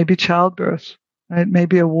 maybe childbirth, right?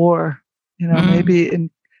 Maybe a war, maybe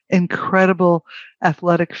incredible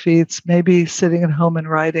athletic feats, maybe sitting at home and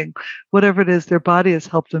writing, whatever it is, their body has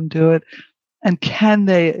helped them do it. And can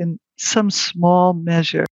they, in some small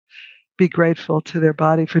measure, be grateful to their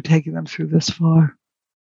body for taking them through this far?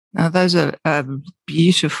 Now, those are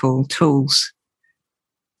beautiful tools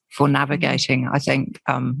for navigating, I think,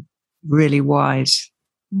 really wise.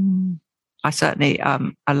 I certainly,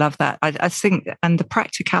 I love that. I think, and the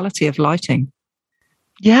practicality of lighting.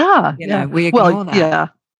 Yeah. We ignore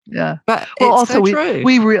that. Yeah. But well, it's also, so true.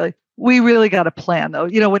 we really got to plan, though.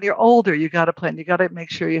 When you're older, you got to plan. You got to make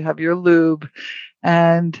sure you have your lube,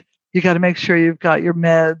 and you got to make sure you've got your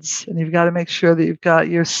meds, and you've got to make sure that you've got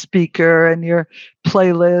your speaker and your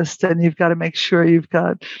playlist, and you've got to make sure you've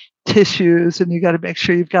got tissues, and you got to make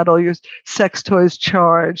sure you've got all your sex toys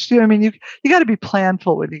charged. You got to be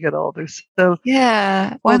planful when you get older. So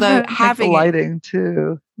although having lighting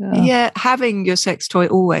too. Having your sex toy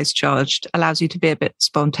always charged allows you to be a bit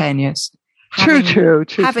spontaneous. True.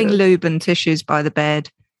 Having lube and tissues by the bed.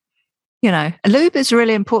 Lube is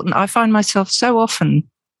really important. I find myself so often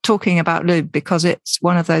talking about lube because it's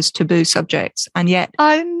one of those taboo subjects, and yet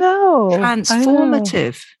I know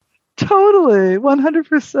transformative. Totally,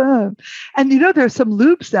 100%. And there's some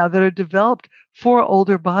lubes now that are developed for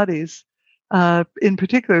older bodies. In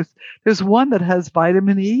particular, there's one that has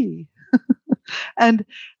vitamin E, and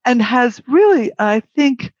has really, I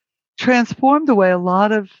think, transformed the way a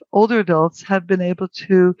lot of older adults have been able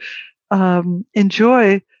to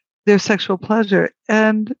enjoy their sexual pleasure.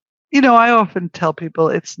 And I often tell people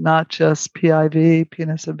it's not just PIV,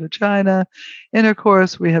 penis and vagina,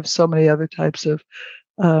 intercourse. We have so many other types of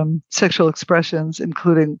sexual expressions,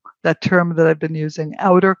 including that term that I've been using,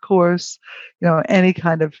 outer course, any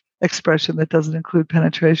kind of expression that doesn't include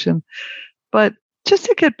penetration. But just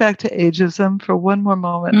to get back to ageism for one more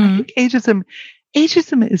moment, I think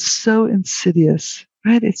ageism is so insidious,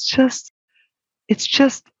 right? It's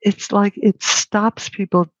like it stops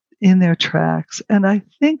people in their tracks. And I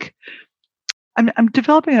think I'm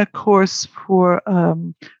developing a course for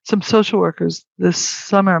some social workers this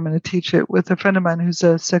summer. I'm going to teach it with a friend of mine who's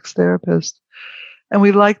a sex therapist. And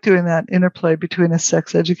we like doing that interplay between a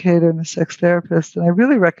sex educator and a sex therapist. And I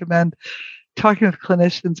really recommend talking with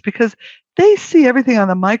clinicians because they see everything on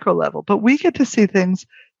the micro level, but we get to see things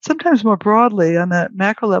sometimes more broadly on the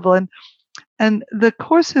macro level. And the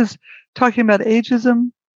course is talking about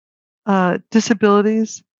ageism,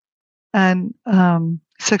 disabilities, and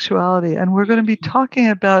sexuality. And we're going to be talking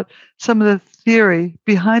about some of the theory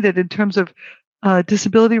behind it in terms of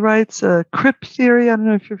disability rights, CRIP theory. I don't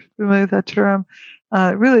know if you're familiar with that term.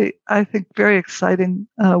 Really, I think very exciting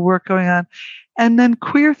work going on. And then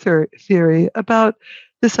queer theory about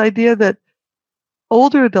this idea that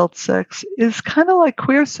older adult sex is kind of like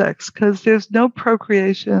queer sex because there's no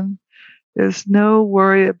procreation, there's no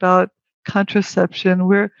worry about contraception.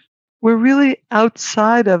 We're really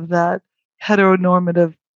outside of that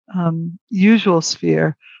heteronormative usual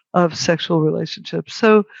sphere of sexual relationships.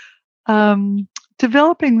 So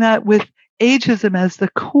developing that with ageism as the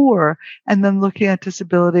core and then looking at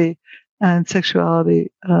disability and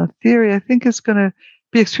sexuality theory, I think is going to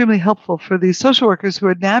be extremely helpful for these social workers who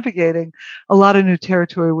are navigating a lot of new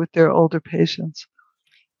territory with their older patients.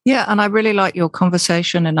 Yeah, and I really like your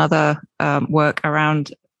conversation and other work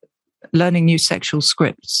around learning new sexual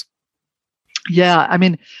scripts. Yeah, I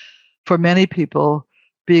mean, for many people,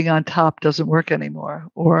 being on top doesn't work anymore,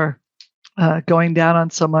 or going down on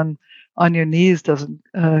someone on your knees doesn't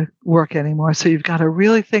work anymore. So you've got to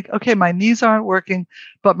really think, okay, my knees aren't working,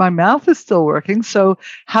 but my mouth is still working. So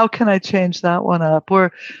how can I change that one up?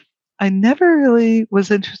 Or I never really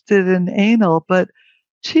was interested in anal, but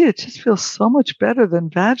gee, it just feels so much better than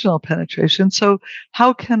vaginal penetration. So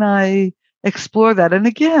how can I explore that. And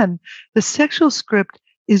again, the sexual script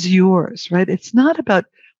is yours, right? It's not about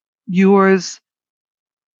yours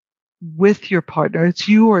with your partner. It's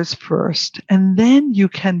yours first. And then you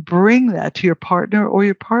can bring that to your partner or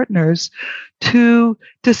your partners to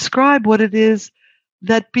describe what it is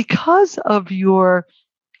that, because of your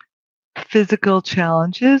physical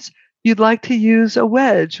challenges, you'd like to use a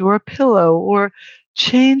wedge or a pillow, or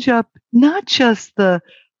change up not just the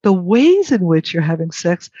ways in which you're having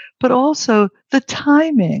sex, but also the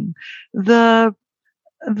timing, the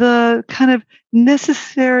kind of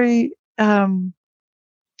necessary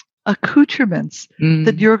accoutrements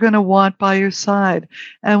that you're going to want by your side.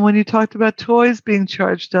 And when you talked about toys being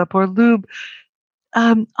charged up or lube,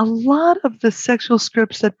 a lot of the sexual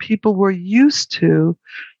scripts that people were used to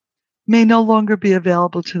may no longer be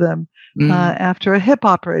available to them after a hip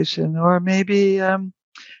operation, or maybe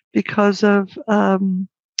because of a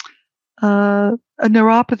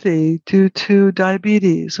neuropathy due to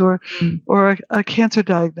diabetes or a cancer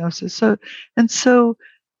diagnosis. So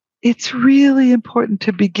it's really important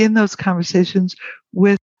to begin those conversations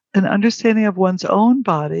with an understanding of one's own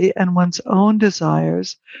body and one's own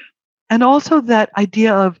desires, and also that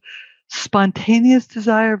idea of spontaneous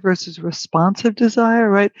desire versus responsive desire,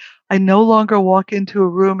 right? I no longer walk into a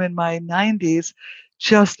room in my 90s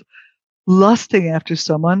just lusting after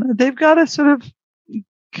someone. They've got to sort of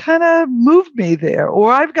kind of move me there,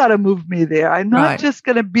 or I've got to move me there. I'm not just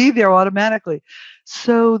going to be there automatically.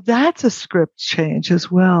 So that's a script change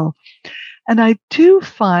as well. And I do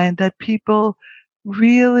find that people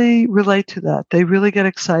really relate to that. They really get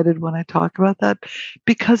excited when I talk about that,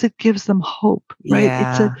 because it gives them hope, right?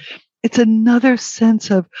 Yeah. It's another sense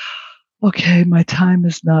of, okay, my time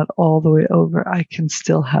is not all the way over. I can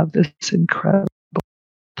still have this incredible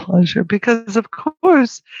pleasure, because of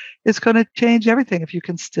course it's going to change everything if you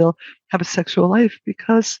can still have a sexual life,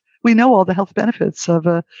 because we know all the health benefits of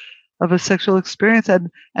a sexual experience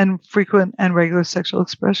and frequent and regular sexual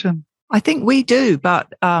expression. I think we do,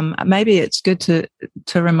 but maybe it's good to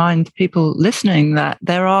remind people listening that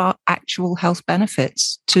there are actual health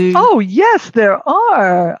benefits to. Oh yes, there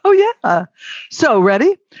are. Oh yeah. So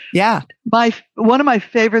ready? Yeah. One of my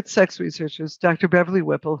favorite sex researchers, Dr. Beverly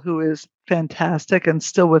Whipple, who is fantastic and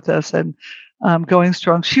still with us and going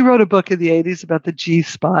strong. She wrote a book in the 80s about the G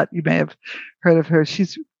spot. You may have heard of her.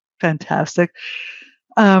 She's fantastic.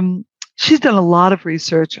 She's done a lot of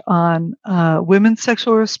research on women's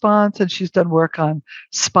sexual response, and she's done work on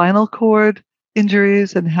spinal cord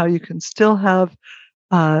injuries and how you can still have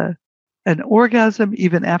an orgasm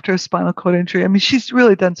even after a spinal cord injury. I mean, she's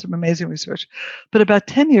really done some amazing research. But about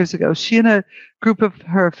 10 years ago, she and a group of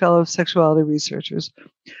her fellow sexuality researchers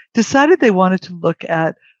decided they wanted to look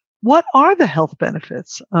at what are the health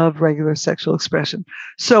benefits of regular sexual expression.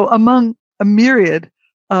 So among a myriad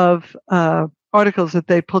of articles that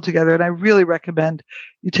they pulled together, and I really recommend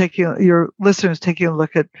your listeners taking a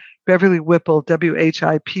look at Beverly Whipple,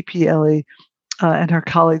 Whipple, and her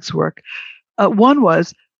colleagues' work. One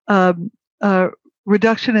was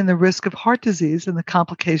reduction in the risk of heart disease and the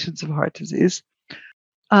complications of heart disease,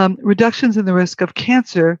 reductions in the risk of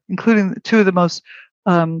cancer, including two of the most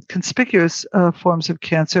conspicuous forms of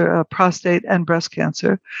cancer, prostate and breast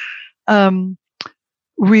cancer,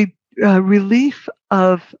 relief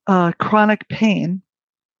of chronic pain,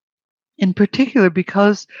 in particular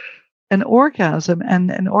because an orgasm and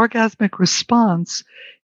an orgasmic response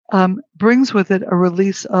brings with it a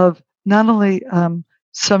release of not only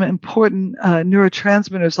some important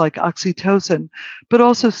neurotransmitters like oxytocin, but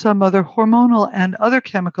also some other hormonal and other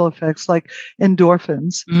chemical effects like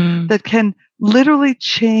endorphins that can literally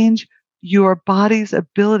change your body's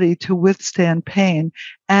ability to withstand pain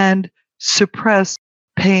and suppress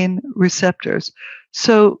pain receptors.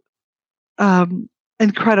 So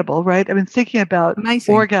incredible, right? I mean, thinking about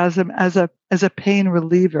Amazing. Orgasm as a pain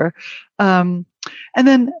reliever, and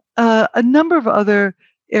then a number of other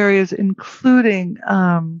areas, including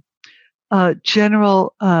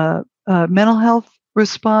general mental health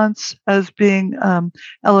response as being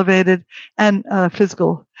elevated, and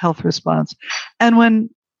physical health response. And when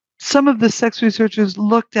some of the sex researchers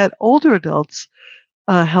looked at older adults'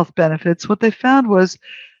 health benefits, what they found was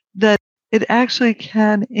that it actually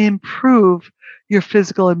can improve your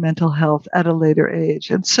physical and mental health at a later age.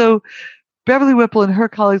 And so Beverly Whipple and her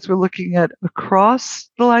colleagues were looking at across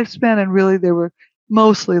the lifespan, and really they were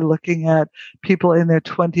mostly looking at people in their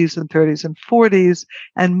 20s and 30s and 40s,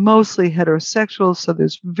 and mostly heterosexuals. So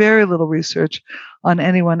there's very little research on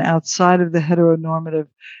anyone outside of the heteronormative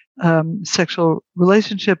sexual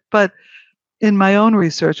relationship. But in my own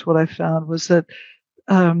research, what I found was that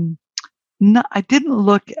I didn't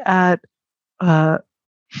look at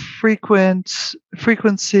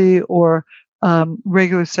frequency or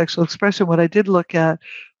regular sexual expression. What I did look at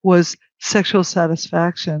was sexual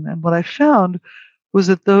satisfaction. And what I found was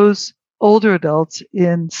that those older adults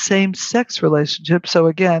in same-sex relationships, so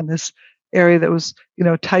again, this area that was,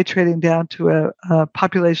 titrating down to a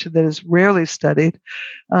population that is rarely studied,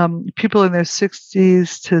 people in their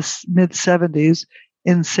 60s to mid-70s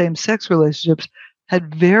in same-sex relationships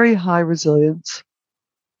had very high resilience,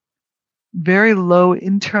 very low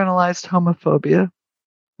internalized homophobia,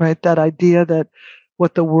 right? That idea that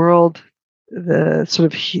what the world, the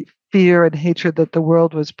sort of fear and hatred that the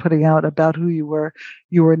world was putting out about who you were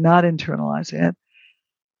not internalizing it.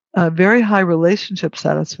 Very high relationship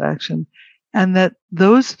satisfaction, and that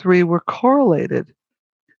those three were correlated.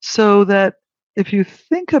 So that if you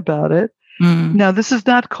think about it, now this is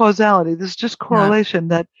not causality, this is just correlation,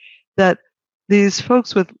 that these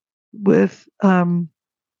folks with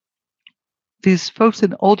these folks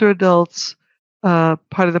in older adults, part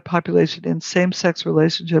of the population in same-sex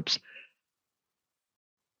relationships,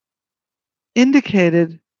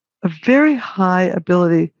 indicated a very high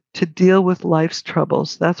ability to deal with life's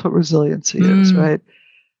troubles. That's what resiliency is, right?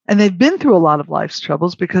 And they've been through a lot of life's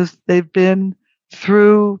troubles because they've been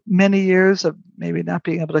through many years of maybe not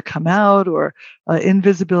being able to come out, or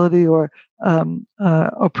invisibility, or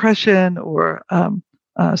oppression, or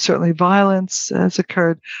certainly violence has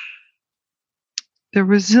occurred. The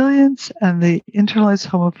resilience and the internalized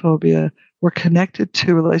homophobia were connected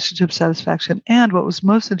to relationship satisfaction. And what was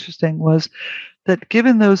most interesting was that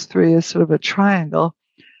given those three as sort of a triangle,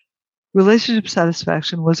 relationship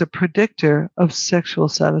satisfaction was a predictor of sexual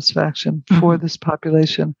satisfaction for this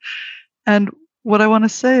population. And what I want to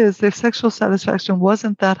say is their sexual satisfaction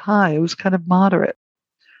wasn't that high. It was kind of moderate.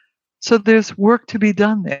 So there's work to be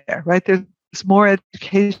done there, right? There's more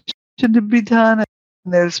education to be done.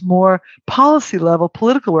 And there's more policy level,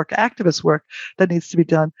 political work, activist work that needs to be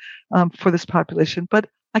done for this population. But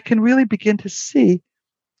I can really begin to see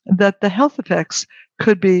that the health effects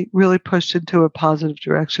could be really pushed into a positive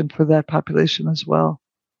direction for that population as well.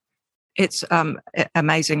 It's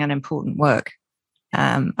amazing and important work.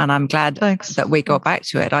 And I'm glad that we got back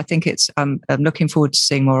to it. I think I'm looking forward to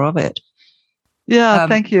seeing more of it. Yeah,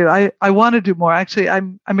 thank you. I want to do more. Actually,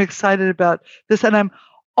 I'm excited about this, and I'm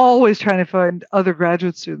always trying to find other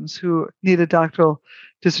graduate students who need a doctoral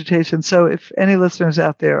dissertation. So if any listeners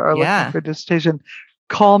out there are looking for a dissertation,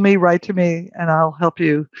 call me, write to me, and I'll help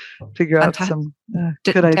you figure out some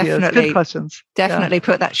good ideas, good questions. Definitely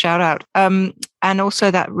put that shout out. And also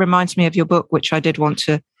that reminds me of your book, which I did want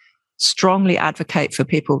to strongly advocate for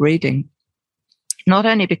people reading, not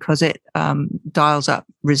only because it dials up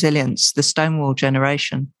resilience, the Stonewall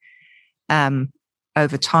generation,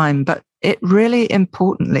 over time, but it really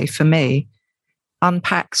importantly for me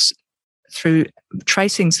unpacks through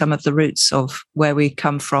tracing some of the roots of where we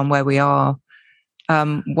come from, where we are,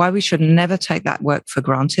 why we should never take that work for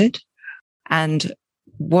granted, and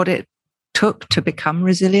what it took to become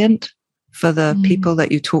resilient for the people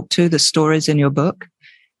that you talk to, the stories in your book.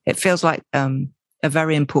 It feels like a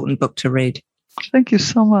very important book to read. Thank you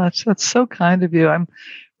so much. That's so kind of you. I'm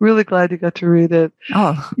really glad you got to read it.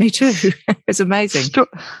 Oh, me too. It's amazing.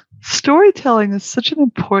 Storytelling is such an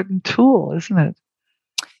important tool, isn't it?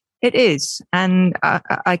 It is. And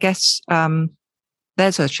I guess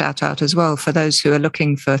there's a shout out as well for those who are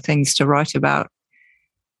looking for things to write about.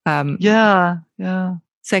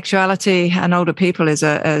 Sexuality and older people is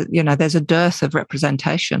there's a dearth of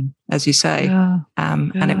representation, as you say.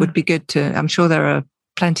 And it would be good I'm sure there are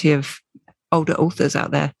plenty of older authors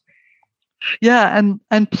out there. Yeah,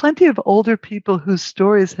 and plenty of older people whose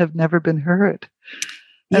stories have never been heard.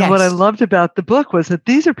 And what I loved about the book was that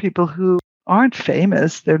these are people who aren't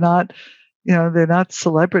famous. They're not, they're not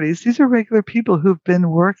celebrities. These are regular people who've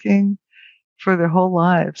been working for their whole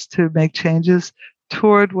lives to make changes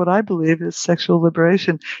toward what I believe is sexual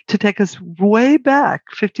liberation, to take us way back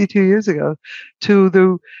 52 years ago to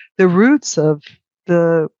the roots of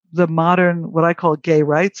the modern, what I call gay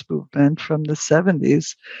rights movement from the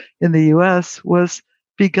 70s in the U.S. was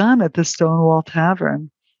begun at the Stonewall Tavern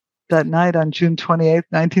that night on June 28th,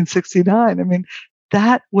 1969. I mean,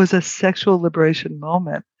 that was a sexual liberation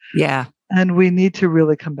moment. Yeah. And we need to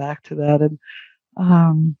really come back to that.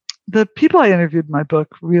 And the people I interviewed in my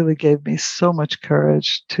book really gave me so much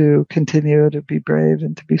courage to continue to be brave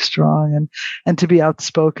and to be strong and to be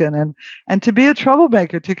outspoken and to be a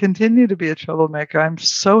troublemaker, to continue to be a troublemaker. I'm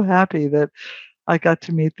so happy that I got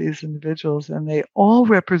to meet these individuals, and they all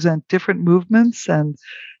represent different movements and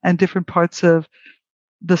different parts of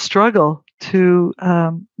the struggle to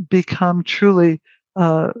become truly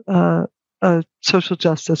a social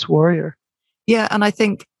justice warrior. Yeah, and I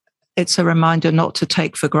think it's a reminder not to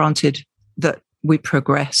take for granted that we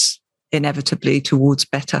progress inevitably towards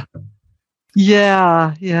better.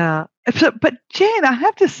 Yeah, yeah. But Jane, I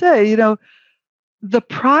have to say, the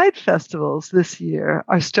Pride festivals this year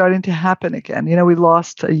are starting to happen again. We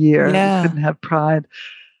lost a year. Yeah. We couldn't have Pride.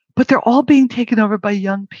 But they're all being taken over by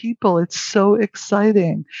young people. It's so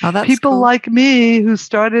exciting. Oh, that's people cool. like me who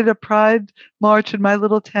started a Pride march in my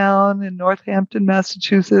little town in Northampton,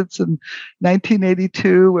 Massachusetts in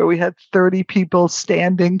 1982, where we had 30 people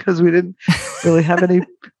standing because we didn't really have any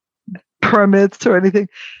permits or anything.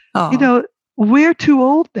 Oh. We're too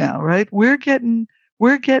old now, right? We're getting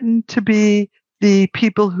to be the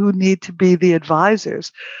people who need to be the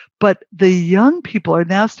advisors. But the young people are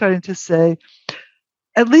now starting to say,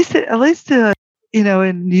 at least, in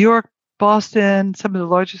New York, Boston, some of the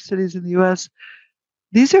largest cities in the U.S.,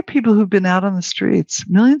 these are people who've been out on the streets.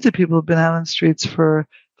 Millions of people have been out on the streets for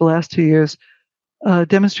the last 2 years,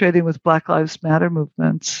 demonstrating with Black Lives Matter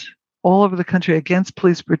movements all over the country against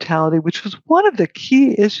police brutality, which was one of the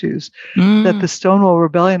key issues that the Stonewall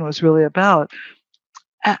Rebellion was really about.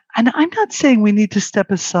 And I'm not saying we need to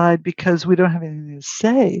step aside because we don't have anything to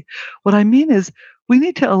say. What I mean is we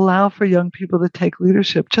need to allow for young people to take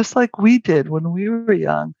leadership, just like we did when we were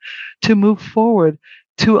young, to move forward,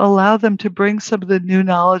 to allow them to bring some of the new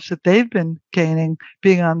knowledge that they've been gaining,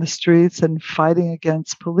 being on the streets and fighting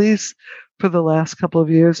against police for the last couple of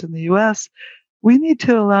years in the U.S. We need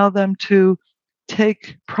to allow them to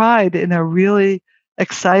take pride in a really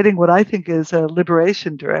exciting, what I think is a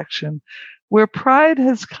liberation direction, where pride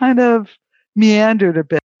has kind of meandered a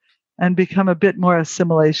bit and become a bit more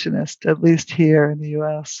assimilationist, at least here in the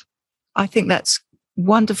US. I think that's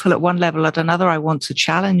wonderful at one level. At another, I want to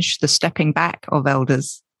challenge the stepping back of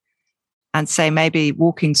elders and say maybe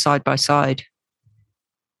walking side by side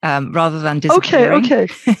rather than disappearing.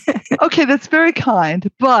 Okay, that's very kind.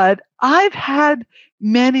 But I've had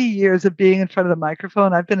many years of being in front of the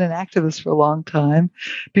microphone. I've been an activist for a long time.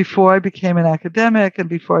 Before I became an academic and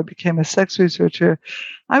before I became a sex researcher,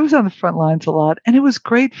 I was on the front lines a lot, and it was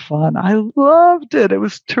great fun. I loved it. It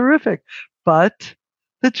was terrific. But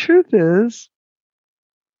the truth is,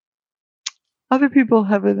 other people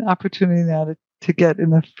have an opportunity now to get in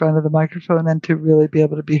the front of the microphone and to really be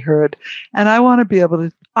able to be heard. And I want to be able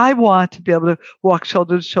to walk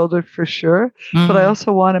shoulder to shoulder for sure, but I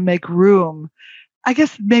also want to make room. I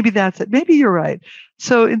guess maybe that's it. Maybe you're right.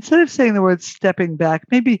 So instead of saying the word stepping back,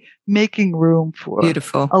 maybe making room for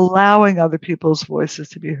Beautiful. Allowing other people's voices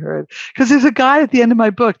to be heard. Because there's a guy at the end of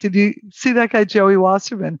my book. Did you see that guy, Joey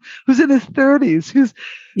Wasserman, who's in his 30s, whose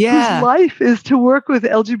life is to work with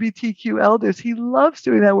LGBTQ elders. He loves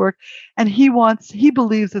doing that work. And he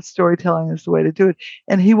believes that storytelling is the way to do it.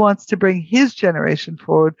 And he wants to bring his generation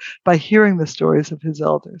forward by hearing the stories of his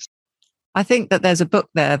elders. I think that there's a book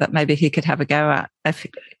there that maybe he could have a go at.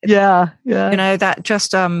 Yeah. That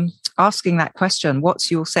just asking that question, what's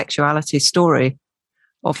your sexuality story,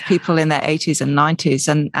 of people in their 80s and 90s?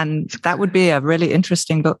 And that would be a really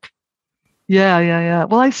interesting book. Yeah.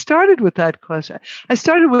 Well, I started with that question. I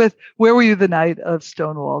started with, where were you the night of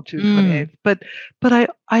Stonewall, June 28th? But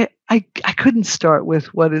I couldn't start with,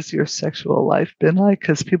 what has your sexual life been like?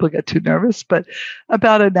 Because people get too nervous. But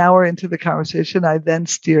about an hour into the conversation, I then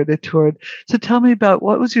steered it toward, so tell me about,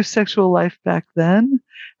 what was your sexual life back then?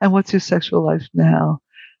 And what's your sexual life now?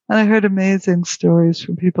 And I heard amazing stories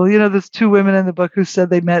from people. There's two women in the book who said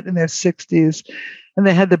they met in their 60s. And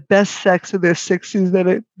they had the best sex in their 60s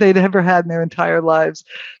that they'd ever had in their entire lives.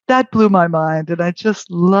 That blew my mind. And I just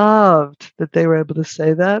loved that they were able to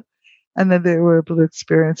say that and that they were able to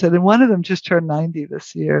experience it. And one of them just turned 90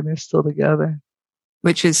 this year and they're still together.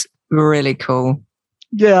 Which is really cool.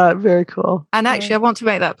 Yeah, very cool. And actually, I want to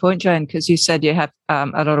make that point, Jane, because you said you have a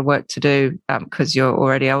lot of work to do because you're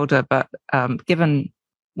already older. But given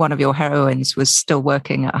one of your heroines was still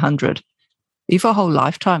working at 100, you've a whole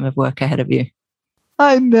lifetime of work ahead of you.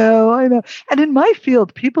 I know. And in my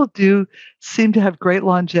field, people do seem to have great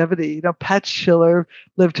longevity. Pat Schiller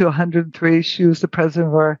lived to 103. She was the president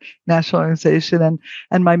of our national organization.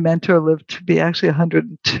 And my mentor lived to be actually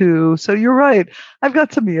 102. So you're right. I've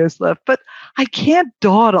got some years left, but I can't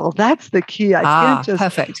dawdle. That's the key.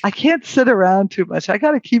 Perfect. I can't sit around too much. I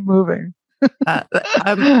got to keep moving.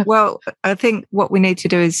 Well, I think what we need to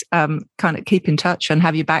do is kind of keep in touch and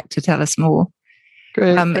have you back to tell us more.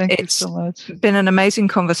 Great. Thank you so much. It's been an amazing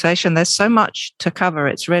conversation. There's so much to cover.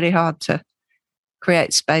 It's really hard to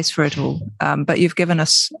create space for it all. But you've given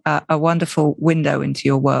us a wonderful window into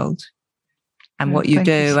your world and what you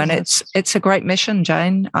do. And it's a great mission,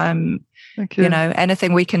 Jane. Thank you.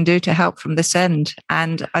 Anything we can do to help from this end.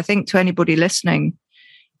 And I think to anybody listening,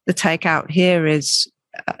 the takeout here is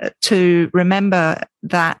to remember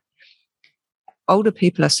that older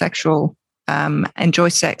people are sexual, enjoy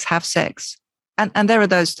sex, have sex. And there are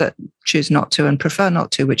those that choose not to and prefer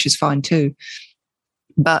not to, which is fine too.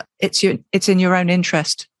 But it's in your own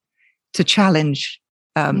interest to challenge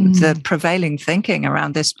the prevailing thinking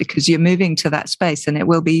around this, because you're moving to that space and it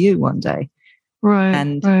will be you one day. Right.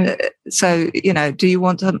 And right. So, do you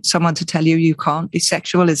want someone to tell you can't be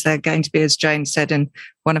sexual? Is there going to be, as Jane said in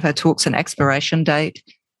one of her talks, an expiration date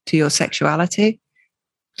to your sexuality?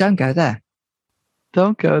 Don't go there.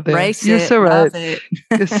 Don't go there. Race You're it, so right. it.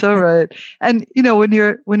 You're so right. And when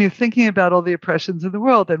you're thinking about all the oppressions in the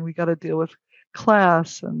world, and we got to deal with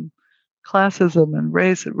class and classism and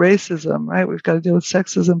race and racism, right? We've got to deal with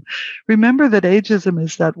sexism. Remember that ageism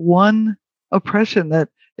is that one oppression that,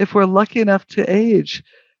 if we're lucky enough to age,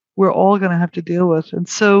 we're all going to have to deal with. And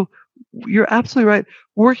so you're absolutely right.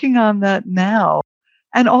 Working on that now.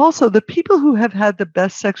 And also, the people who have had the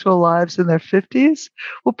best sexual lives in their 50s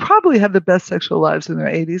will probably have the best sexual lives in their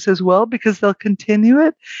 80s as well, because they'll continue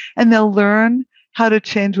it and they'll learn how to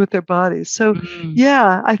change with their bodies. So,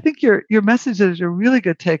 yeah, I think your message is a really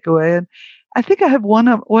good takeaway. And I think I have one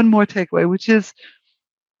more takeaway, which is,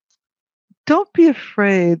 don't be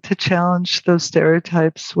afraid to challenge those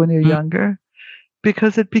stereotypes when you're younger,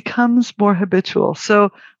 because it becomes more habitual. So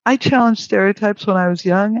I challenged stereotypes when I was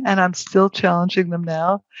young, and I'm still challenging them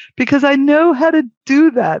now because I know how to do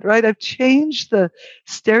that, right? I've changed the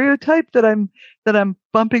stereotype that I'm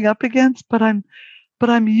bumping up against, but I'm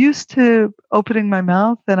used to opening my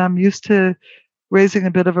mouth, and I'm used to raising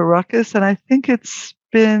a bit of a ruckus, and I think it's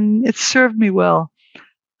served me well.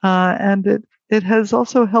 And it has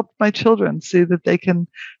also helped my children see that they can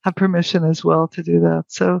have permission as well to do that.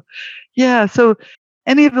 So, yeah. So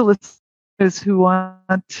any of the listeners who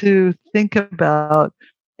want to think about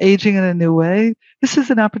aging in a new way, this is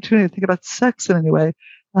an opportunity to think about sex in a new way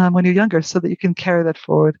when you're younger, so that you can carry that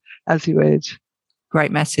forward as you age.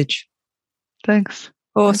 Great message. Thanks.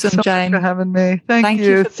 Awesome, Thanks so Jane. much for having me. Thank you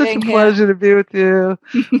you. for It's such a being pleasure to be with you.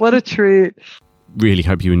 What a treat. Really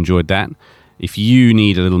hope you enjoyed that. If you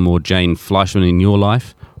need a little more Jane Fleischman in your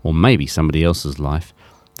life, or maybe somebody else's life,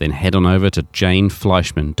 then head on over to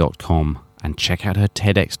janefleischman.com and check out her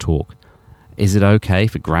TEDx talk. Is it okay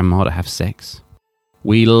for grandma to have sex?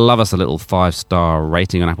 We love us a little 5-star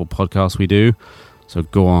rating on Apple Podcasts, we do. So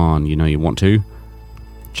go on, you want to.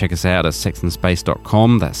 Check us out at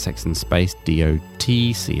sexandspace.com. That's sexandspace,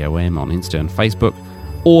 DOTCOM on Insta and Facebook.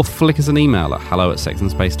 Or flick us an email at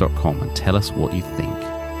hello@sexandspace.com and tell us what you think.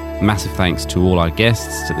 Massive thanks to all our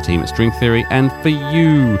guests, to the team at String Theory, and for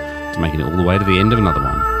you to making it all the way to the end of another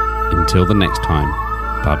one. Until the next time,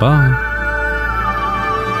 bye-bye.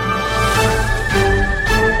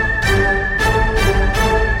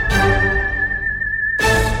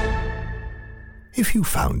 If you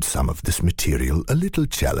found some of this material a little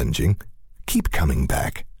challenging, keep coming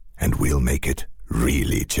back, and we'll make it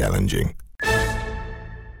really challenging.